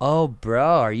god. Oh, bro,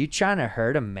 are you trying to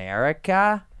hurt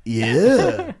America?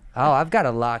 Yeah. Oh, I've got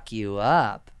to lock you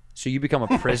up. So you become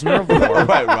a prisoner of war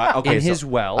right. Okay, in his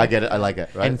well. I get it. I like it.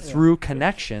 Right. And through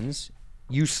connections,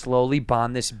 you slowly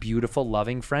bond this beautiful,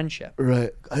 loving friendship.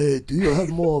 Right. Hey, do you have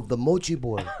more of the mochi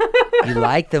boy? You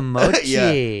like the mochi?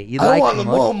 Yeah. You I like want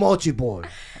more mochi boy.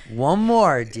 One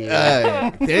more, dude.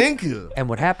 Thank you. And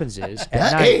what happens is,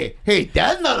 at night, hey,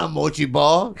 that's not a mochi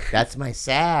ball. That's my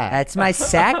sack. That's my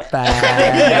sack,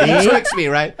 buddy. He tricks me,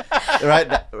 right? Right.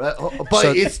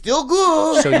 But it's still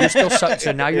good. So you're still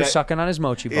so now you're sucking on his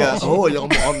mochi balls. Yeah. Oh,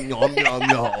 yum, yum, yum, yum,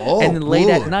 yum. Oh, and then late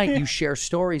at good. night, you share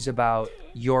stories about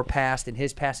your past and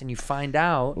his past, and you find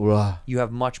out you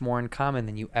have much more in common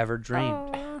than you ever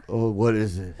dreamed. Oh, what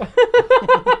is it?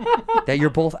 That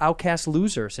you're both outcast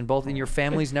losers, and your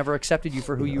families never accepted you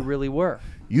for who you really were.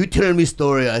 You tell me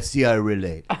story, I see I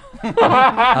relate.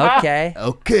 Okay.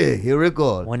 Okay, here we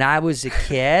go. When I was a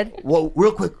kid. Well,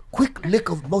 real quick lick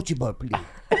of mochi bar, please.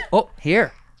 Oh,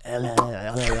 here.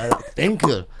 Thank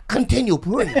you. Continue,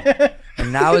 please.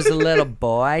 When I was a little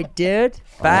boy, dude,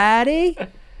 buddy.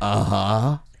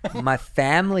 My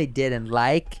family didn't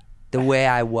like the way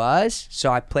I was,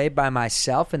 so I played by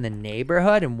myself in the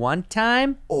neighborhood, and one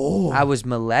time I was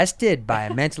molested by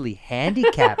a mentally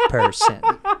handicapped person.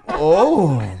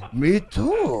 Oh, me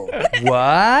too.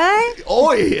 What?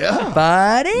 Oh, yeah.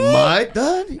 Buddy? My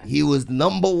dad, he was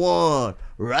 #1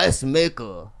 rice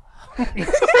maker.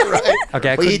 Right?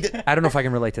 Okay, I don't know if I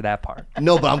can relate to that part.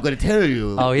 No, but I'm going to tell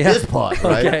you this part,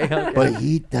 right? Okay. But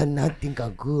he did not think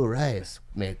I'm good rice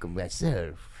maker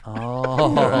myself.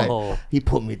 Oh. Right. He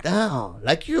put me down,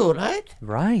 like you, right?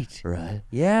 Right. Right.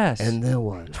 Yes. And then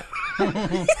what?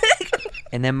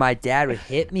 And then my dad would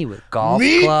hit me with golf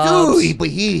me clubs. too, but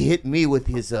he hit me with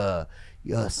his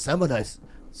samurai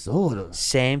sword.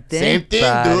 Same thing, Same thing,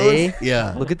 buddy. dude.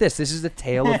 Yeah. Look at this. This is the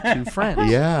tale of two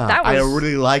friends. Yeah. I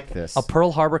really like this. A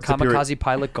Pearl Harbor kamikaze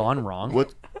pilot gone wrong.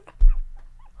 What?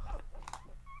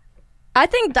 I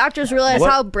think doctors realize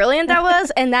how brilliant that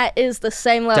was, and that is the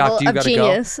same level Doc, of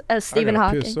genius as Stephen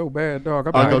Hawking. Piss so bad, dog.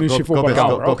 I've All been right, doing this shit for about an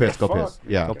hour. go piss.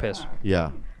 Yeah. Go piss.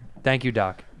 Yeah. Thank you,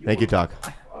 Doc. Thank you, Doc.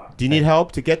 Do you need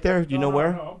help to get there? Do you know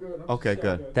where? Okay,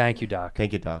 good. Thank you, Doc.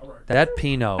 Thank you, Doc. That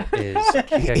Pinot is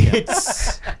kicking.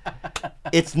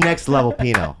 It's next level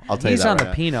Pinot. I'll tell you that. He's on right the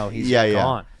now. Pinot. He's Yeah.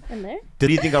 gone. In there? What do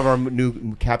you think of our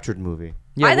new Captured movie?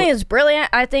 Yeah, I think it's brilliant.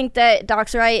 I think that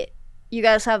Doc's right. You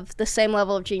guys have the same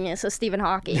level of genius as Stephen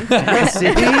Hawking.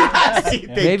 See?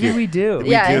 Maybe we do. We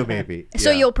do, maybe.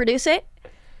 So Yeah. you'll produce it?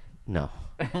 No.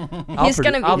 He's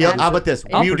gonna be. How about this?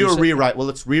 I'll You do a produce it. rewrite. Well,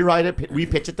 let's rewrite it,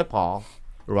 repitch it to Paul,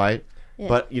 right? Yeah.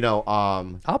 But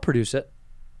I'll produce it.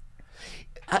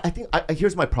 I think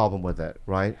here's my problem with it,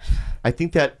 right? I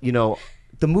think that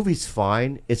the movie's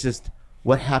fine. It's just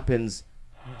what happens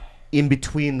in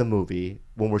between the movie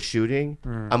when we're shooting.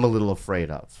 I'm a little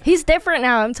afraid of. He's different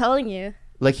now. I'm telling you.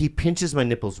 Like he pinches my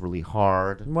nipples really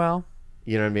hard. Well,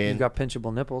 you know what I mean. You've got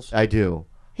pinchable nipples. I do.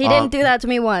 He didn't do that to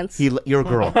me once. You're a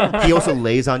girl. He also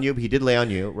lays on you. He did lay on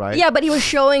you, right? Yeah, but he was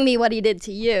showing me what he did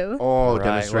to you Oh, Right,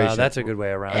 demonstration. well, that's a good way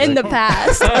around in it. the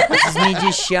past. This is me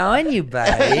just showing you,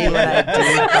 buddy, what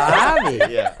I do,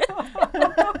 Bobby. Yeah.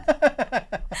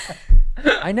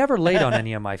 I never laid on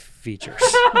any of my features.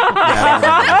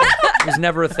 Yeah, It was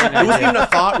never a thing. it wasn't even a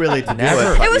thought really to Never.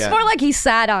 do it. but It was yeah. more like he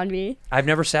sat on me. I've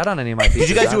never sat on any of my features.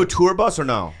 Did you guys do a tour bus or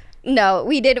no? No,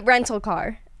 we did rental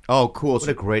car. Oh, cool. What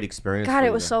a great experience. God, for it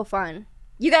you was then. so fun.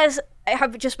 You guys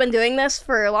have just been doing this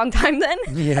for a long time then?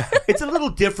 Yeah. It's a little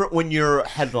different when you're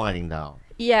headlining now.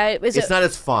 Yeah, it was. It's not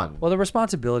as fun. Well, the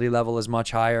responsibility level is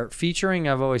much higher. Featuring,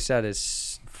 I've always said,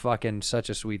 is fucking such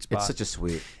a sweet spot. It's such a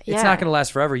sweet. It's Yeah. not going to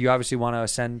last forever. You obviously want to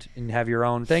ascend and have your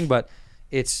own thing, but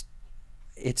it's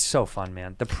so fun,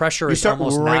 man. The pressure You is start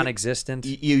almost worrying- non-existent.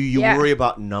 You Yeah. worry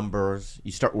about numbers.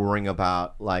 You start worrying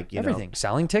about Everything.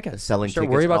 Selling tickets. selling you start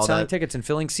tickets, worry about all selling that. tickets and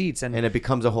filling seats and and it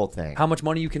becomes a whole thing. how much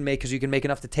money you can make because you can make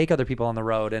enough to take other people on the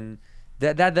road and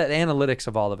that analytics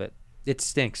of all of it. It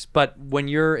stinks. But when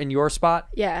you're in your spot,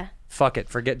 Yeah. fuck it.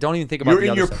 Forget. Don't even think about You're the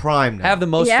in other your stuff. prime now. Have the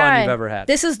most fun you've ever had.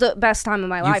 This is the best time of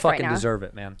my You life right fucking now. deserve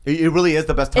it, man. It really is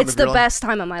the best time It's of your the life. best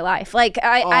time of my life. Like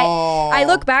I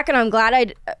look back and I'm glad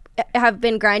I have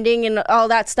been grinding and all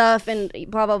that stuff and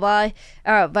blah blah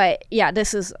blah. But yeah,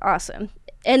 this is awesome.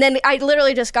 And then I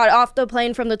literally just got off the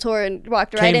plane from the tour and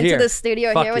walked right Came into here. the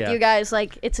studio Fuck here with yeah. you guys.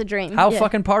 Like it's a dream. How Yeah.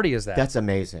 fucking party is that? That's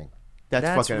amazing. That's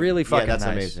fucking really fucking yeah, that's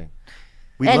nice. amazing.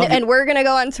 We love And we're gonna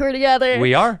go on tour together.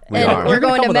 We are. And are. we're You're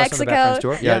gonna going come to with us on the Bad Friends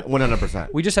Mexico. tour. Yeah,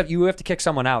 100%. We just have to kick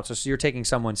someone out, so you're taking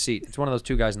someone's seat. It's one of those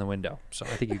two guys in the window. So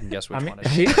I think you can guess which one it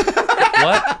is. She,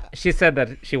 What? she said that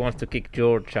she wants to kick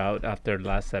George out after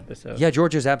last episode. Yeah,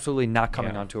 George is absolutely not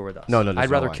coming on tour with us. No, there's I'd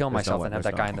no rather way. kill There's no myself way. than have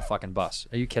There's that no guy way. in the fucking bus.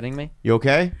 Are you kidding me? You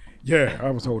okay? Yeah, I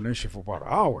was holding that shit for about an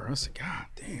hour. I said, God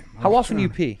damn. I How was often do you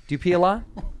trying- pee? Do you pee a lot?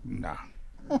 Nah.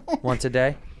 Once a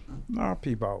day? No, I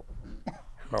pee about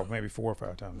maybe 4 or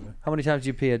 5 times a day. How many times do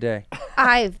you pee a day?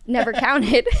 I've never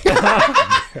counted.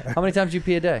 How many times do you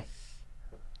pee a day?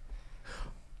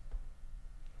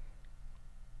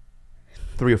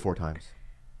 3 or 4 times.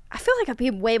 I feel like I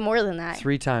pee way more than that.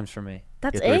 3 times for me.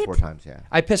 That's Yeah, 3 it. or 4 times, yeah.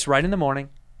 I piss right in the morning.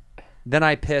 Then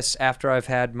I piss after I've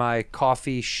had my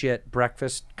coffee shit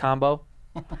breakfast combo.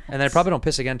 And then I probably don't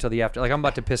piss again until the after. Like I'm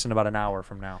about to piss in about an hour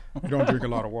from now. You don't drink a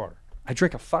lot of water. I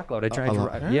drink a fuckload. I drink. a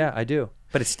lot. Yeah, I do.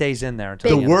 But it stays in there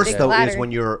until The the worst end of though the day. bladder. is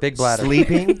when you're Big bladder.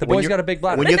 sleeping. The when boy's you're- got a big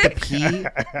bladder. When you have to pee,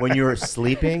 when you're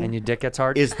sleeping, And your dick gets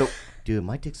hard. is the dude.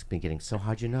 My dick's been getting so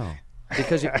hard. You know?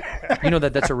 Because you know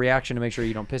that's a reaction to make sure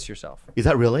you don't piss yourself. Is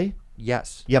that really?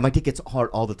 Yes. Yeah, my dick gets hard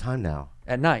all the time now.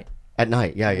 At night. At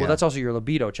night, yeah. Well, that's also your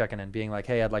libido checking in, being like,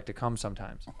 "Hey, I'd like to come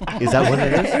sometimes." Is that what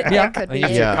it is? Yeah, could I mean, be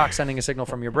it's it. your Yeah. cock sending a signal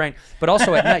from your brain. But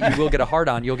also at night, you will get a hard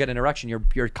on. You'll get an erection.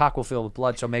 Your cock will fill with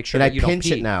blood. So make sure And that I you don't pinch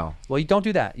pee. it now. Well, you don't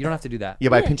do that. You don't have to do that. Yeah,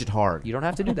 but I pinch it hard You don't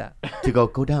have to do that. to go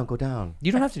down, go down.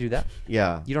 You don't have to do that.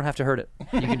 Yeah. You don't have to hurt it.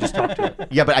 You can just talk to it.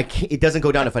 Yeah, but I can't, it doesn't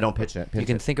go down if I don't pinch it. You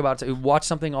can think about watch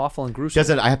something awful and gruesome.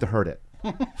 Doesn't I have to hurt it?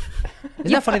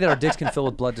 Isn't that funny that our dicks can fill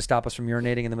with blood to stop us from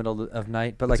urinating in the middle of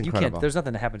night? But like That's you incredible. can't. There's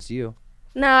nothing that happens to you.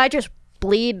 No, I just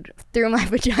bleed through my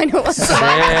vagina once in a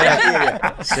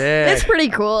while. Sick. It's pretty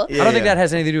cool. I don't think that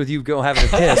has anything to do with you having a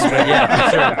piss. But yeah,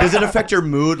 for sure. Does it affect your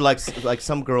mood? Like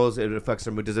some girls, it affects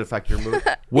their mood. Does it affect your mood?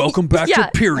 Welcome back Yeah.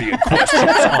 to Period Questions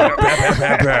on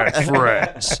Bad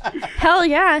Friends. Hell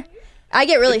yeah. I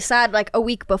get really sad like a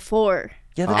week before.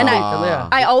 Yeah, And yeah.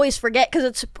 I always forget because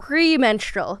it's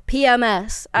premenstrual,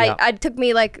 PMS. Yeah. It took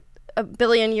me like a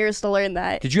billion years to learn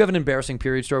that. Did you have an embarrassing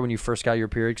period story when you first got your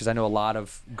period? Because I know a lot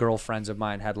of girlfriends of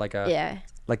mine had like a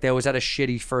Like they always had a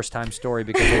shitty first time story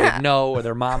because they didn't know, or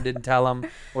their mom didn't tell them,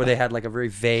 or they had like a very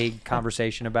vague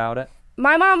conversation about it.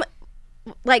 My mom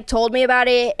like told me about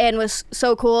it and was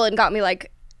so cool and got me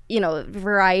like, a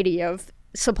variety of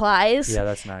supplies. Yeah,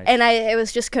 that's nice. And it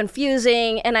was just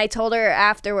confusing. And I told her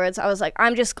afterwards, I was like,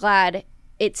 I'm just glad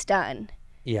it's done.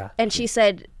 Yeah. And she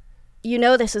said,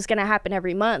 this is going to happen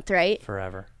every month, right?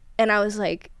 Forever. And I was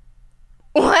like,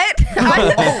 what?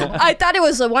 I thought it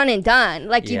was a one and done.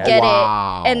 Like you get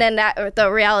it. And then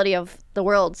the reality of the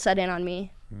world set in on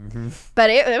me. Mm-hmm. But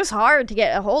it was hard to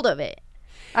get a hold of it.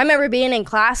 I remember being in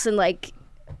class and like,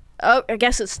 I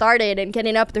guess it started and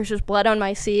getting up, there's just blood on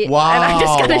my seat. Wow. And I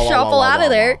just got to shuffle out of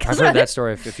there. I've heard that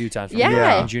story a few times.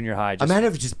 Yeah. In junior high.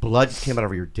 Imagine if just blood just came out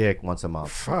of your dick once a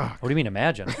month. Fuck. What do you mean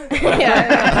imagine?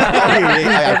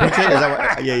 Yeah.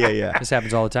 This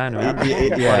happens all the time.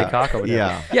 Yeah. Bloody cock over there.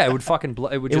 Yeah. Yeah, it would fucking...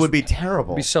 It would be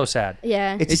terrible. It would be so sad.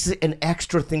 Yeah. It's just an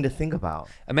extra thing to think about.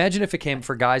 Imagine if it came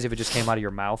for guys, if it just came out of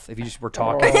your mouth, if you just were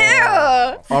talking.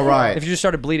 All right. If you just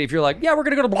started bleeding, if you're like, yeah, we're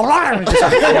going to go to blah, and it just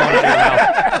started flowing out of your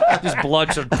mouth. Just blood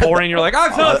started pouring, you're like,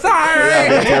 I'm so sorry.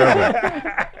 Yeah, terrible.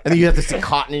 And then you have to stick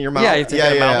cotton in your mouth. Yeah, you have to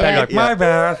get a mouth and you're like, my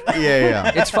bad.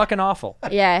 Yeah. It's fucking awful.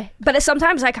 Yeah, but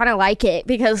sometimes I kind of like it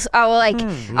because I'll like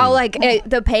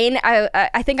the pain.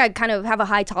 I think I kind of have a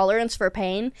high tolerance for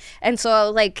pain, and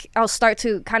so I'll start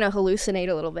to kind of hallucinate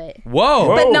a little bit.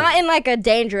 Whoa! But not in like a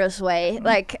dangerous way.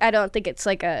 Like I don't think it's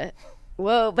like a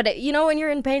whoa. But when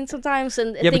you're in pain sometimes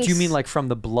and but you mean like from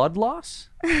the blood loss?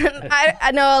 I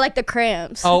know, like the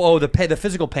cramps. The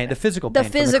physical pain. The physical pain. The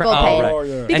physical pain. pain. Oh, right. Oh,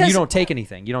 yeah. And you don't take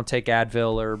anything. You don't take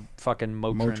Advil or fucking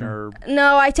Motrin or...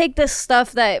 No, I take this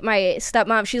stuff that my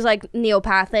stepmom, she's like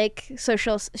neopathic, so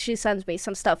she sends me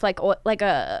some stuff like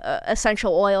a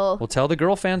essential oil. Well, tell the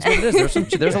girl fans what it is.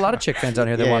 There's a lot of chick fans out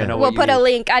here that want to know We'll what you put a eat.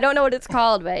 link. I don't know what it's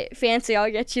called, but Fancy,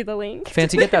 I'll get you the link.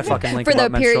 Fancy, get that fucking link for the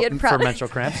about period for menstrual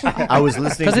cramps. I was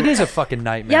listening because it is a fucking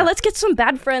nightmare. Yeah, let's get some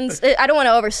bad friends. I don't want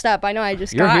to overstep. I know I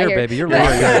just You're got here, here, baby. You're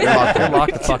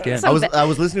locked the fuck in. I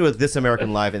was listening with This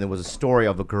American Life, and there was a story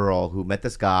of a girl who met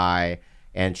this guy,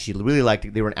 and she really liked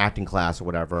it. They were in acting class or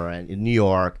whatever, and in New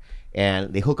York,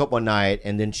 and they hook up one night,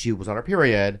 and then she was on her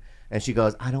period, and she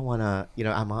goes, I don't want to,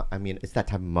 it's that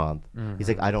time of month. Mm-hmm. He's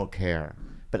like, I don't care.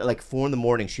 But at like 4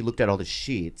 a.m, she looked at all the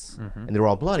sheets, and they were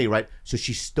all bloody, right? So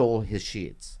she stole his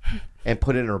sheets and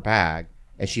put it in her bag,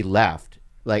 and she left,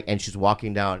 and she's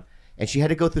walking down, and she had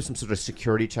to go through some sort of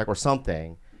security check or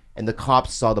something. And the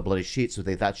cops saw the bloody sheet, so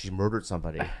they thought she murdered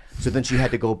somebody. So then she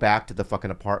had to go back to the fucking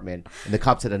apartment, and the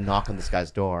cops had to knock on this guy's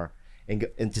door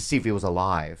and to see if he was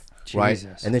alive, right?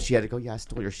 And then she had to go, I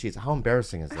stole your sheets. How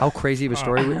embarrassing is that? How crazy of a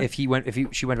story if she went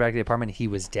back to the apartment and he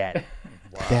was dead.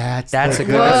 Wow. That's a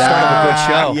good start of a good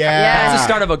show. Yeah. That's the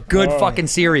start of a good fucking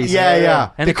series.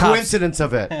 Yeah. And the coincidence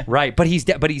of it. Right, but he's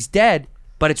dead,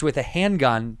 but it's with a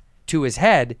handgun to his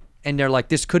head. And they're like,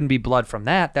 this couldn't be blood from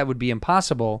that. That would be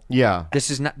impossible. Yeah.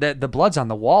 This is not the blood's on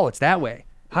the wall. It's that way.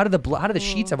 How do the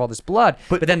sheets have all this blood?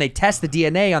 But then they test the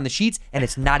DNA on the sheets, and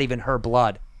it's not even her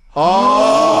blood.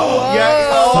 Oh, yeah.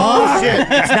 Oh, shit.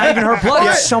 It's not even her blood.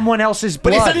 It's someone else's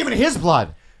blood. But it's not even his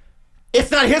blood.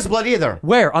 It's not his blood either.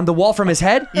 Where? On the wall from his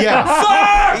head? Yeah.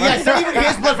 Yeah, it's not even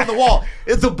his blood from the wall.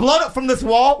 It's the blood from this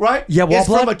wall, right? Yeah, wall it's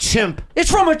blood? from a chimp.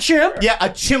 It's from a chimp? Yeah, a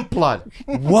chimp blood.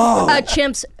 Whoa. A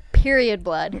chimp's period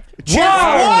blood.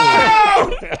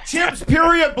 Whoa! Chimp's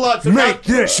period blood. So make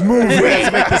this movie.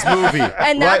 Let's make this movie.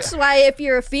 And that's why if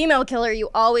you're a female killer, you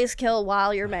always kill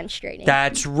while you're menstruating.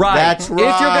 That's right. That's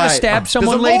right. If you're going to stab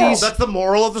someone, ladies. That's the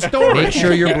moral of the story. Make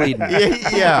sure you're bleeding.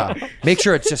 Yeah. Make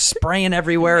sure it's just spraying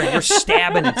everywhere and you're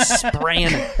stabbing and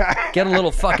spraying. Get a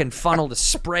little fucking funnel to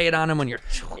spray it on him when you're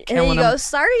and killing you him. go,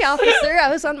 sorry, officer, I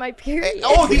was on my period.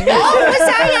 Oh, was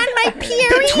I on my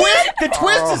period? The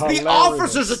twist is the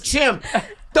officer's a chimp.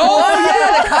 Oh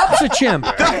yeah, the cop's a chimp.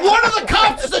 One of the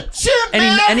cops is a chimp,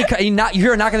 And you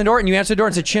hear a knock on the door, and you answer the door,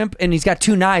 and it's a chimp, and he's got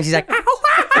 2 knives. He's like,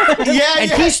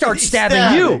 and he starts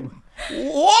stabbing you.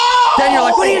 Whoa! Then you're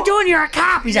like, what are you doing? You're a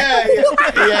cop. He's like,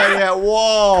 yeah.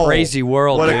 Whoa! Crazy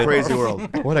world. What dude. a crazy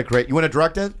world. What a great. You want to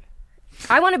direct it?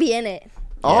 I want to be in it.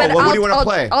 Oh, But what do you want to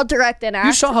play? I'll direct and act.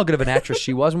 You saw how good of an actress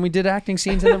she was when we did acting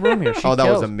scenes in the room here. She that was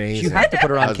killed. amazing. You have to put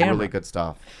her on that was camera. really good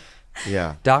stuff.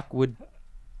 Yeah. Doc, would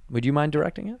you mind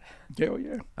directing it? Hell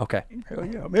yeah. Okay. Hell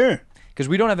yeah, man. Because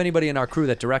we don't have anybody in our crew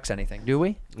that directs anything, do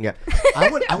we? Yeah. I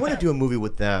want to do a movie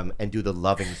with them and do the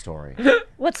loving story.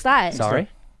 What's that? Sorry?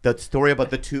 The story about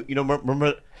the two,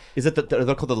 remember, is it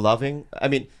they're called The Loving? I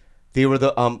mean, they were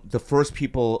the first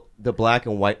people, the black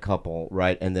and white couple,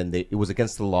 right? And then it was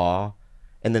against the law.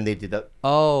 And then they did that.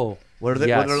 Oh. What are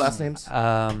their last names?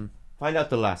 Find out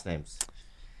the last names.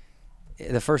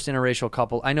 The first interracial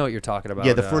couple. I know what you're talking about.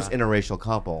 Yeah, the first interracial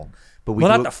couple. But we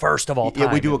well, do not the first of all time.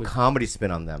 Yeah, we do a comedy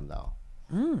spin on them though.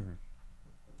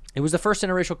 It was the first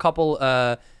interracial couple,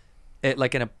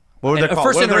 like in a What were they called?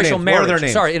 first What are their interracial names? What are their marriage.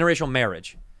 names? Sorry, interracial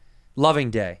marriage.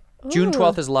 Loving Day. June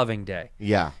 12th is Loving Day.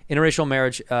 Yeah. Interracial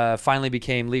marriage finally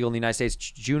became legal in the United States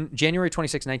January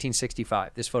 26,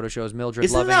 1965. This photo shows Mildred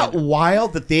Isn't Loving. that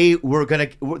wild that they were gonna?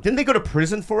 Didn't they go to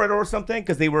prison for it or something?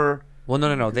 Because they were. Well,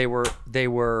 no. They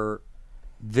were.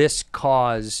 This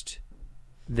caused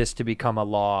this to become a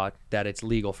law that it's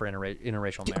legal for interracial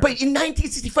marriage. But in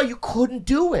 1965, you couldn't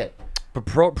do it. But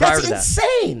prior That's to that,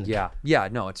 insane. Yeah.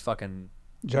 No, it's fucking.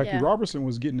 Jackie Robertson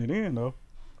was getting it in though.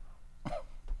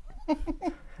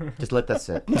 Just let that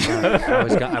sit. I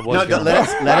was gonna-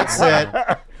 let it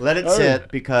sit. Let it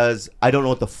sit because I don't know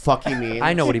what the fuck he means.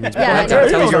 I know what he means. Yeah,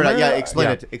 Explain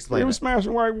it. He was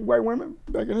smashing white women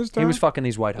back in his time. He was fucking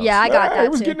these White House. Yeah, I got that He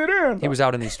was too. getting it in. He was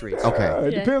out in these streets. Okay.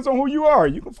 It depends on who you are.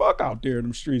 You can fuck out there in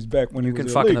them streets back when You it can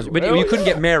was fuck in illegal. those, but you couldn't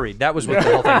get married. That was what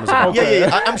the whole thing was about.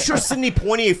 Yeah. I'm sure Sidney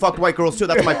Poitier fucked white girls too.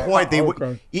 That's my point. They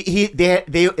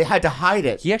they had to hide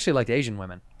it. He actually liked Asian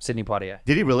women. Sidney Poitier.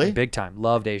 Did he really? Big time.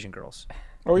 Loved Asian girls.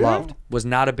 Oh yeah. Loved. Was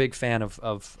not a big fan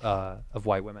of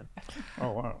white women.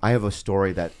 Oh wow. I have a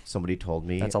story that somebody told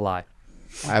me. That's a lie.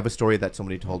 I have a story that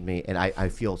somebody told me, and I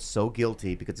feel so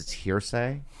guilty because it's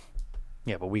hearsay.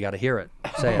 Yeah, but we got to hear it.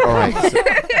 Say it. All right.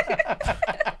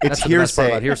 That's It's the best part hearsay.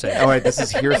 about hearsay. All right, this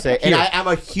is hearsay. And Here. I'm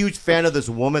a huge fan of this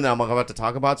woman that I'm about to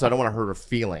talk about, so I don't want to hurt her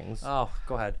feelings. Oh,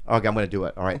 go ahead. Okay, I'm going to do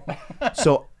it. All right.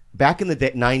 So back in the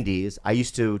 90s, I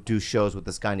used to do shows with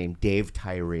this guy named Dave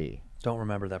Tyree. Don't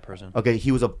remember that person. Okay,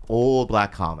 he was an old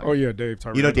black comic. Oh yeah, Dave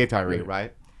Tyree. You know Dave Tyree,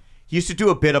 right? He used to do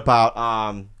a bit about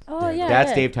Oh yeah. that's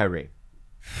yeah. Dave Tyree.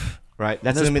 Right?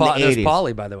 That's There's him in the 80s. There's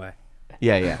Pauly, by the way.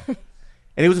 Yeah. And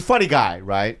he was a funny guy,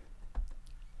 right?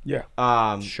 Yeah.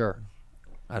 Sure.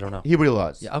 I don't know. He really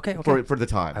was. Yeah, okay. For the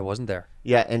time. I wasn't there.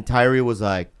 Yeah, and Tyree was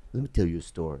like, let me tell you a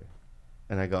story.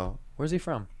 And I go, Where's he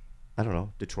from? I don't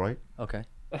know, Detroit? Okay.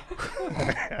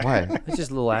 Why? It's just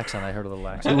a little accent. I heard a little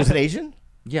accent. It was an Asian?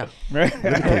 Yeah.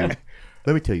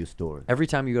 Let me tell you a story. Every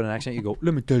time you go to an accent, you go,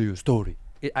 let me tell you a story.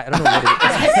 I don't know what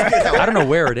it is. I don't know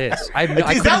where it is. Is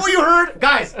that what you heard?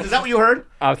 Guys, is that what you heard?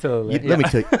 Absolutely. Let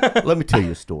me tell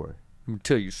you a story. Let me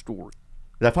tell you a story.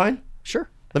 Is that fine? Sure.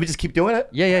 Let me just keep doing it?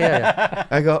 Yeah.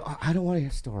 I go, I don't want to hear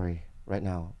a story right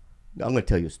now. I'm going to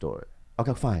tell you a story.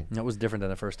 Okay, fine. That was different than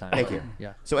the first time. Thank you.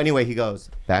 Yeah. So anyway, he goes,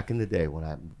 back in the day when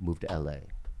I moved to LA,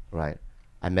 right,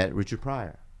 I met Richard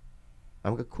Pryor.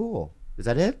 I'm like, cool. Is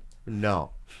that it?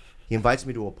 No. He invites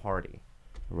me to a party,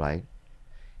 right?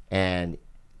 And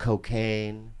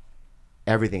cocaine,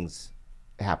 everything's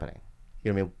happening.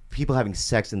 You know what I mean? People having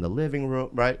sex in the living room,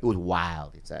 right? It was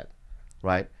wild, he said,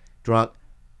 right? Drunk.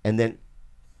 And then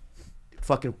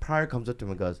fucking Pryor comes up to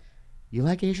him and goes, you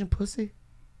like Asian pussy?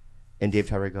 And Dave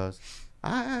Tyree goes,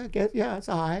 I guess, yeah, it's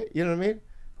all right. You know what I mean?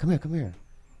 Come here.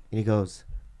 And he goes,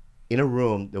 in a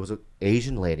room, there was an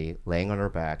Asian lady laying on her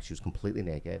back. She was completely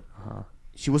naked.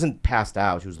 She wasn't passed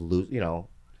out. She was loose, you know.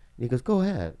 And he goes, go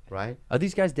ahead, right? Are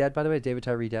these guys dead, by the way? Is David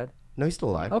Tyree dead? No, he's still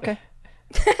alive. Okay.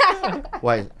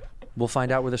 Why? We'll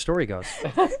find out where the story goes.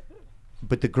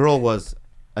 But the girl was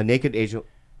a naked Asian.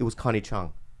 It was Connie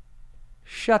Chung.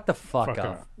 Shut the fuck Fuck up.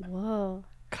 off. Whoa.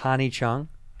 Connie Chung.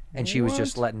 And she was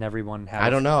just letting everyone have I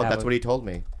don't know. have That's what he told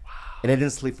me. And I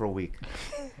didn't sleep for a week.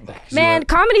 Man,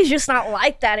 comedy's just not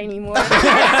like that anymore.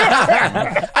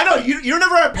 I know. You're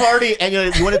never at a party and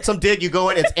you wanted some dick. You go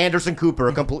in, it's Anderson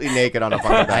Cooper completely naked on a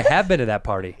fucking I bed. have been to that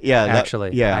party. Yeah,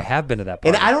 actually. yeah. I have been to that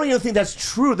party. And I don't even think that's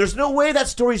true. There's no way that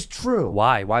story's true.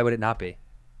 Why? Why would it not be?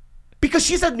 Because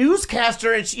she's a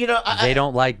newscaster and she, you know. They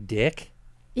don't like dick?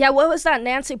 Yeah, what was that?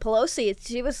 Nancy Pelosi.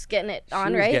 She was getting it on,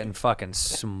 She was right? getting fucking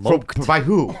smoked. By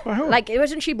who? Like,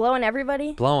 wasn't she blowing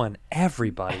everybody? Blowing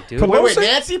everybody, dude. Wait,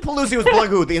 Nancy Pelosi was blowing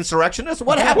who? The insurrectionists?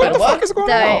 What happened? What the fuck is going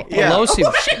on?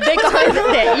 Pelosi. They call her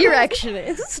the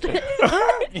erectionist.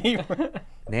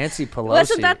 Nancy Pelosi.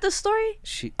 Wasn't that the story?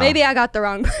 Maybe I got the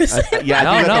wrong person.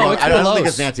 Yeah, I No, it's I don't think Pelosi.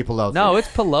 it's Nancy Pelosi. No, it's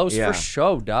Pelosi Yeah. for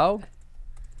show, dog.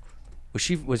 Was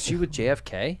she with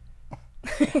JFK?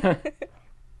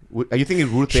 Are you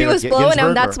thinking Ruth She Bader was blowing him.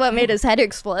 Ginsburg, That's or- what made his head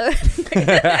explode.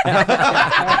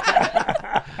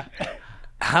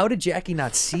 How did Jackie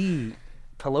not see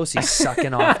Pelosi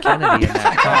sucking off Kennedy in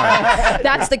that car?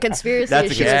 That's the conspiracy. That's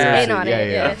the She was conspiracy. in on Yeah,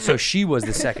 it. yeah. Yeah. So she was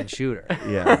the second shooter.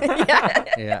 Yeah.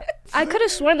 Yeah. I could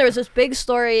have sworn there was this big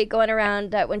story going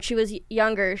around that when she was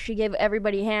younger, she gave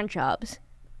everybody hand jobs.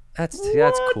 That's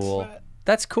cool.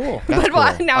 That's cool. That's But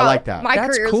why cool. now I like that. my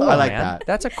That's career's cool. I like man. that.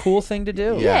 That's a cool thing to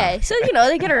do. Yeah. So,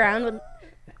 they get around with.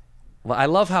 Well, I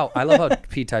love how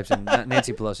Pete types in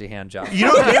Nancy Pelosi hand job. You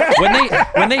know,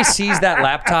 when they seized that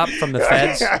laptop from the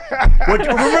feds.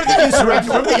 Remember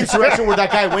the insurrection where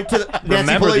that guy went to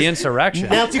The insurrection.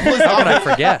 Nancy Pelosi's How could I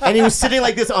office, forget? and he was sitting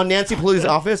like this on Nancy Pelosi's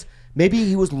office. Maybe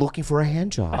he was looking for a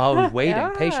hand job. Oh, waiting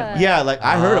patiently. Yeah, like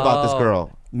I heard about this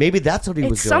girl. Maybe that's what he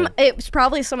was doing. It's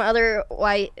probably some other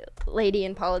white lady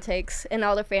in politics, and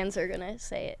all the fans are gonna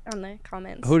say it on the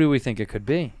comments. Who do we think it could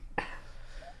be?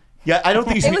 Yeah, I don't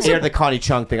think you should air the Connie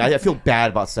Chung thing. I feel bad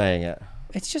about saying it.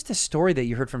 It's just a story that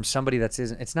you heard from somebody that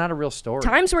isn't. It's not a real story.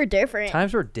 Times were different.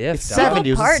 Times were different. It's 70s.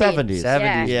 It was the 70s.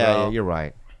 70s, Yeah, bro. you're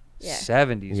right. Yeah.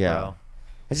 70s, bro.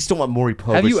 I just don't want Maury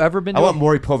Povich. Have you ever been I to want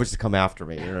Maury Povich to come after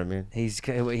me. You know what I mean? He's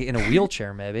in a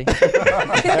wheelchair, maybe.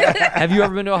 Have you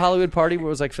ever been to a Hollywood party where it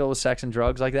was like filled with sex and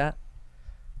drugs like that?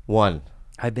 One.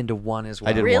 I've been to one as well.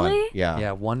 I did Really? one. Yeah.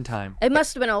 Yeah, one time. It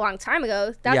must have been a long time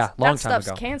ago. That's, Yeah, long that time stuff's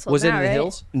ago. canceled Was it now, in the right?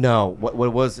 hills? No. What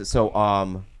was it? So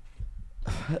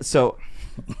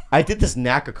I did this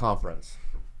NACA conference.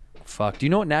 Fuck. Do you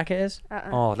know what NACA is?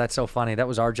 Oh, that's so funny. That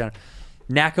was our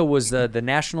NACA was the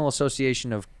National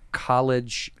Association of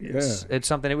College. It's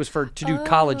something. It was to do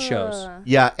college shows.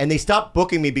 Yeah, and they stopped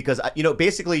booking me because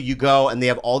basically you go and they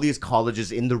have all these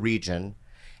colleges in the region,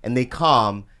 and they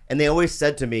come and they always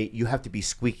said to me, "You have to be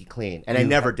squeaky clean," and I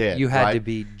never did. You had right? to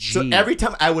be G. So every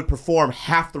time I would perform,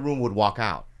 half the room would walk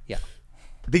out. Yeah,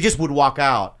 they just would walk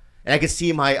out, and I could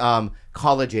see my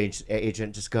college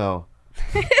agent just go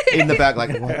in the back like,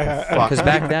 "What the fuck?" Because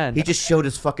back then he just showed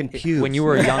his fucking pubes. when you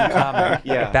were a young comic.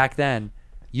 Yeah. Back then,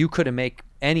 you couldn't make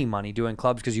any money doing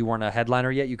clubs because you weren't a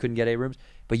headliner yet. You couldn't get A rooms,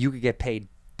 but you could get paid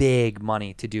big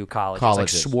money to do colleges. Like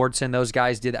Swartz and those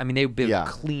guys did. I mean, they would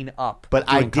clean up. But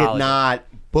I doing did colleges. not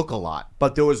book a lot.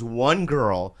 But there was one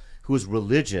girl who was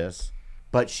religious,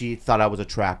 but she thought I was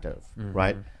attractive,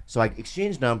 right? So I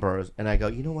exchanged numbers, and I go,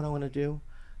 you know what I want to do?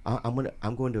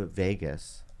 I'm going to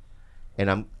Vegas,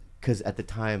 and because at the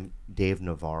time Dave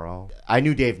Navarro, I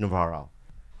knew Dave Navarro.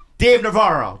 Dave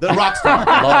Navarro, the rock star.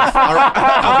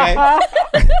 Okay.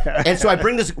 And so I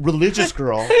bring this religious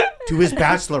girl to his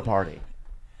bachelor party.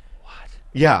 What?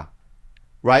 Yeah.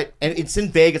 Right? And it's in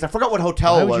Vegas. I forgot what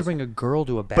hotel Why it was. would you bring a girl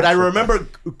to a bachelor But I remember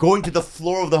party? going to the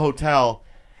floor of the hotel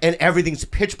and everything's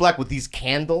pitch black with these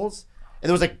candles. And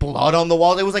there was like blood on the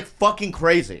walls. It was like fucking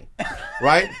crazy.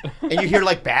 Right? And you hear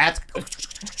like bats.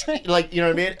 Like, you know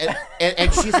what I mean?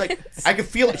 And she's like, I can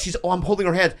feel it. I'm holding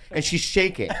her hands and she's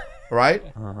shaking. Right?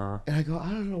 And I go, I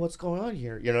don't know what's going on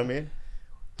here. You know what I mean?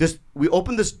 We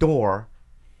open this door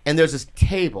and there's this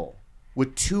table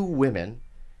with two women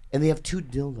and they have two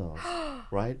dildos.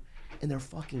 Right? And they're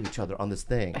fucking each other on this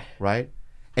thing. Right?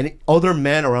 And other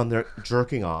men are on there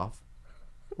jerking off.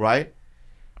 Right?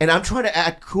 And I'm trying to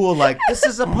act cool, like, this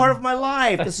is a part of my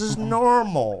life. This is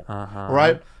normal.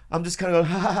 Right? I'm just kind of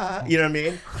going, ha, ha, ha, you know what I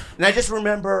mean? And I just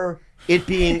remember it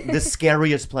being the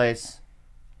scariest place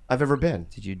I've ever been.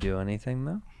 Did you do anything,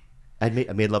 though? I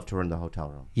made love to her in the hotel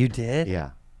room. You did?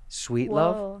 Yeah. Sweet Whoa.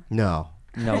 love? No.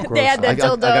 No, gross. They had that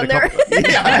dildo got in there.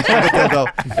 yeah, I got the dildo,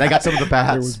 and I got some of the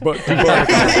bats. That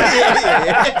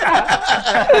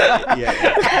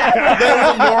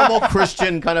was a normal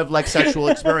Christian kind of like sexual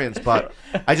experience, but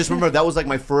I just remember that was like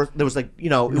my first. There was like, you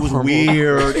know, it was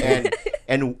weird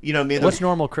and you know what I mean. What's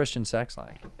normal Christian sex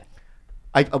like?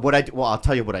 Well, I'll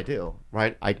tell you what I do.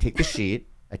 Right, I take the sheet,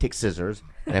 I take scissors,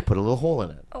 and I put a little hole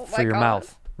in it For your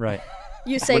mouth, right?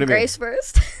 You What say do you grace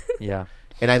first. Yeah.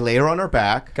 And I lay her on her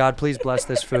back. God, please bless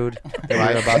this food that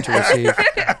Right. we're about to receive.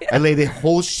 I lay the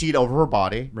whole sheet over her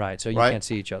body. Right, so you can't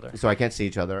see each other. So I can't see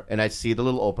each other, and I see the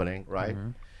little opening, right?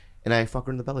 And I fuck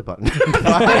her in the belly button.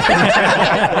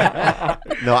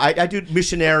 No, I do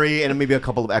missionary and maybe a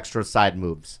couple of extra side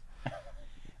moves.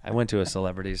 I went to a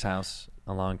celebrity's house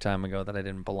a long time ago that I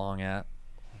didn't belong at.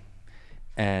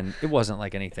 And it wasn't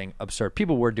like anything absurd.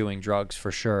 People were doing drugs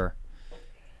for sure.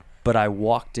 But I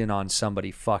walked in on somebody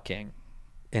fucking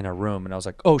in a room and I was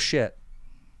like, oh shit.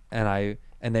 And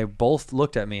they both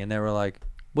looked at me and they were like,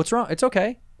 what's wrong? It's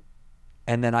okay.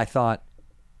 And then I thought,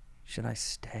 should I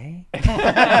stay?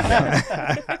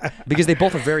 Because they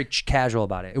both were very casual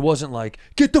about it. It wasn't like,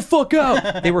 get the fuck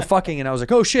out. They were fucking and I was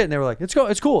like, oh shit. And they were like, it's cool.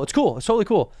 It's totally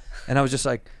cool. And I was just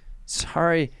like,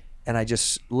 sorry. And I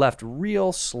just left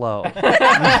real slow.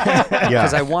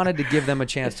 Because I wanted to give them a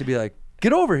chance to be like,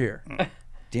 get over here.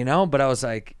 Do you know? But I was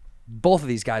like, both of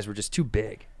these guys were just too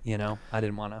big. You know? I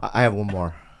didn't want to. I have one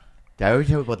more. Did I already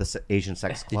tell you about the Asian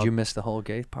sex club? Did you miss the whole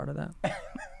gay part of that?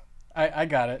 I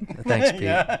got it. Thanks, Pete.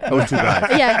 Yeah. It was two guys.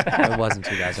 Yeah. It wasn't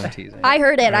two guys. I'm teasing. I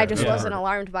heard it. I just wasn't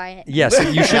alarmed by it. Yes,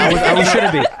 you should. You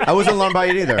shouldn't be. I wasn't alarmed by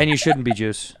it either. And you shouldn't be,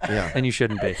 Juice. Yeah. And you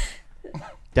shouldn't be.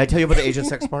 Did I tell you about the Asian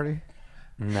sex party?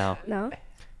 No. No. It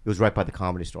was right by the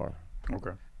Comedy Store.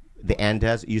 Okay. The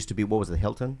Andes used to be, what was it,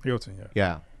 Hilton? Hilton,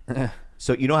 yeah. Yeah.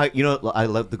 So you know how I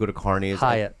love to go to Carney's.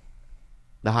 Hyatt.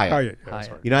 The Hyatt. Hyatt, yeah, that's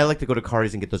right. You know I like to go to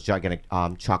Carney's and get those gigantic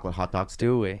chocolate hot dogs.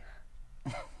 Do we?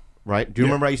 Right? Do you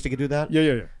remember I used to do that?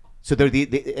 Yeah. So they're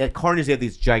at Carney's they have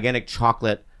these gigantic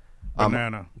chocolate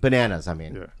bananas. I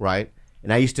mean, right?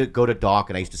 And I used to go to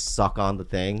Doc and I used to suck on the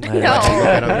thing. No.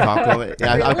 Talk to him.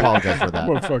 Yeah, I apologize for that.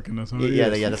 Motherfucking, that's how it yeah,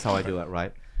 is. yeah, that's how I do it,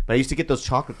 right? But I used to get those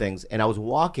chocolate things, and I was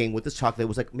walking with this chocolate. It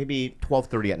was like maybe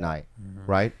 12:30 at night,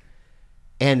 right?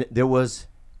 And there was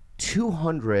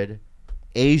 200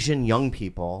 Asian young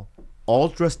people, all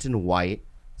dressed in white,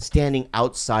 standing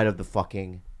outside of the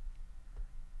fucking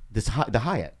the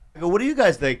Hyatt. I go, what do you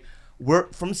guys think?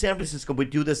 We're from San Francisco. We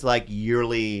do this like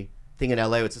yearly thing in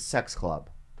LA. It's a sex club.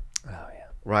 Oh yeah.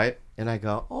 Right? And I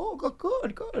go, oh,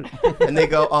 good. And they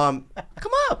go,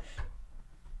 come up.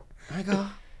 I go,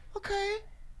 okay.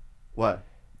 What?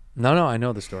 No, I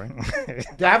know the story.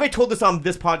 Have I told this on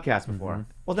this podcast before?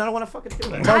 Well, then I want to fucking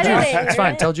do it. Tell Juice. It's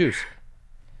fine. Tell Juice.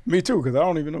 Me too, because I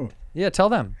don't even know. Yeah, tell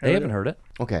them. They haven't heard it.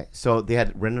 Okay, so they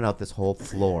had rented out this whole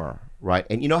floor, right?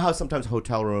 And you know how sometimes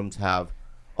hotel rooms have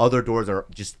other doors are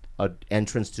just an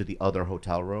entrance to the other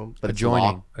hotel room, but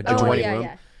Adjoining. it's locked. Adjoining yeah, room.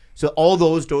 yeah. So all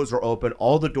those doors are open.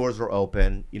 All the doors are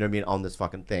open. You know what I mean? On this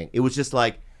fucking thing, it was just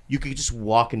like you could just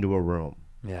walk into a room.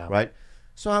 Yeah. Right.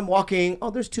 So I'm walking. Oh,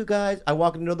 there's two guys. I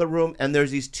walk into another room, and there's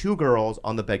these two girls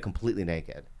on the bed, completely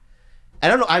naked. I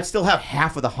don't know. I still have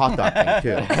half of the hot dog thing too.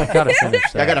 You gotta finish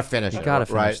that. I gotta finish. You gotta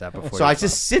finish right? that before. So you I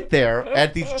just sit there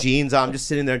at these jeans. I'm just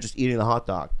sitting there, just eating the hot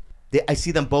dog. I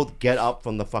see them both get up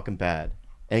from the fucking bed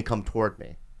and come toward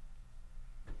me.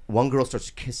 One girl starts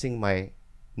kissing my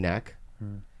neck,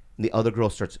 and the other girl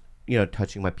starts,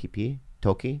 touching my pee-pee,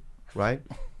 Toki, right?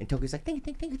 And Toki's like,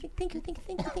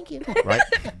 thank you. Right?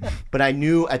 But I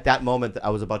knew at that moment that I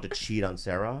was about to cheat on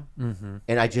Sarah, and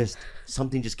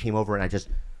something just came over, and I just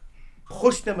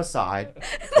pushed them aside,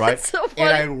 right? so and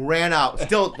I ran out.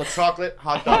 Still, the chocolate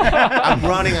hot dog. I'm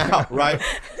running out, right?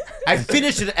 I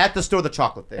finished it at the store, the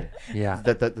chocolate thing. Yeah.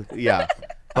 Yeah.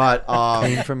 But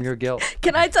pain from your guilt.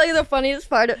 Can I tell you the funniest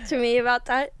part to me about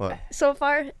that What? so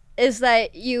far? Is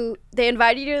that they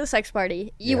invited you to the sex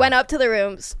party. You went up to the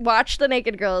rooms, watched the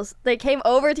naked girls. They came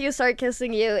over to you, started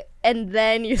kissing you, and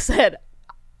then you said,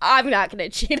 I'm not going to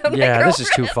cheat on my girlfriend. This is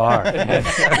too far.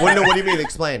 What do you mean?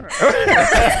 Explain. No,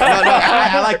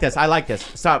 I like this.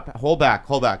 Stop. Hold back.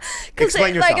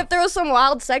 Explain yourself. Like, if there was some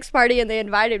wild sex party and they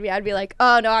invited me, I'd be like,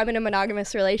 oh, no, I'm in a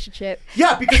monogamous relationship.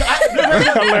 Yeah, because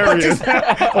hilarious.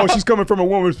 Oh, she's coming from a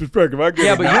woman's perspective. I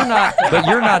get it. But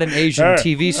you're not an Asian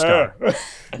TV star. You're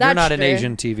That's not an true.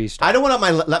 Asian TV star. I don't want to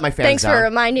let my fans Thanks down. for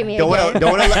reminding me Don't want to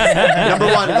let,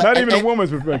 number one. Not even a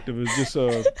woman's perspective. It's just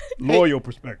a loyal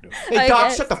perspective. Hey,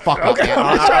 Doc, shut the fuck up. Okay, man.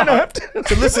 I'm trying to.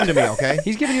 So listen to me, okay?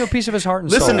 He's giving you a piece of his heart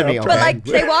and Listen soul. to me, okay? But, like,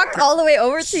 they walked all the way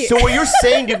over to you. So what you're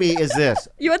saying to me is this.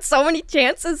 You had so many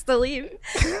chances to leave.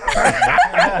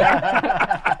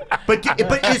 But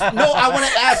I want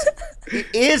to ask,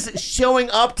 is showing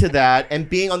up to that and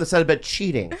being on the side of bed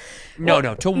cheating? No.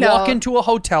 To walk into a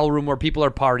hotel room where people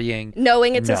are partying.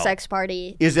 Knowing it's a No. sex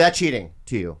party. Is that cheating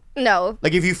to you? No.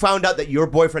 Like if you found out that your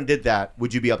boyfriend did that,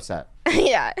 would you be upset?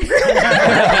 Yeah.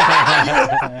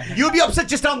 You'd be upset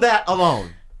just on that alone.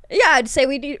 Yeah, I'd say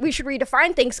we should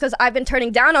redefine things because I've been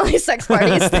turning down all these sex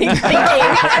parties thinking.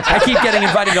 I keep getting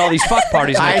invited to all these fuck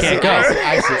parties and I can't go.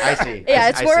 I see. Yeah,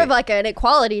 it's more of like an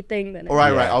equality thing than.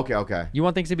 Right. Okay. You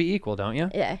want things to be equal, don't you?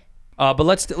 Yeah. But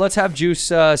let's have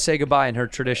Juice say goodbye in her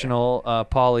traditional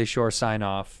Pauly Shore sign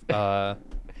off to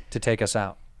take us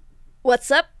out.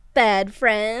 What's up, bad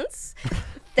friends?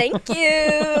 Thank you.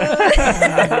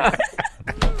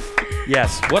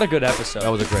 Yes, what a good episode. That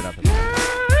was a great episode.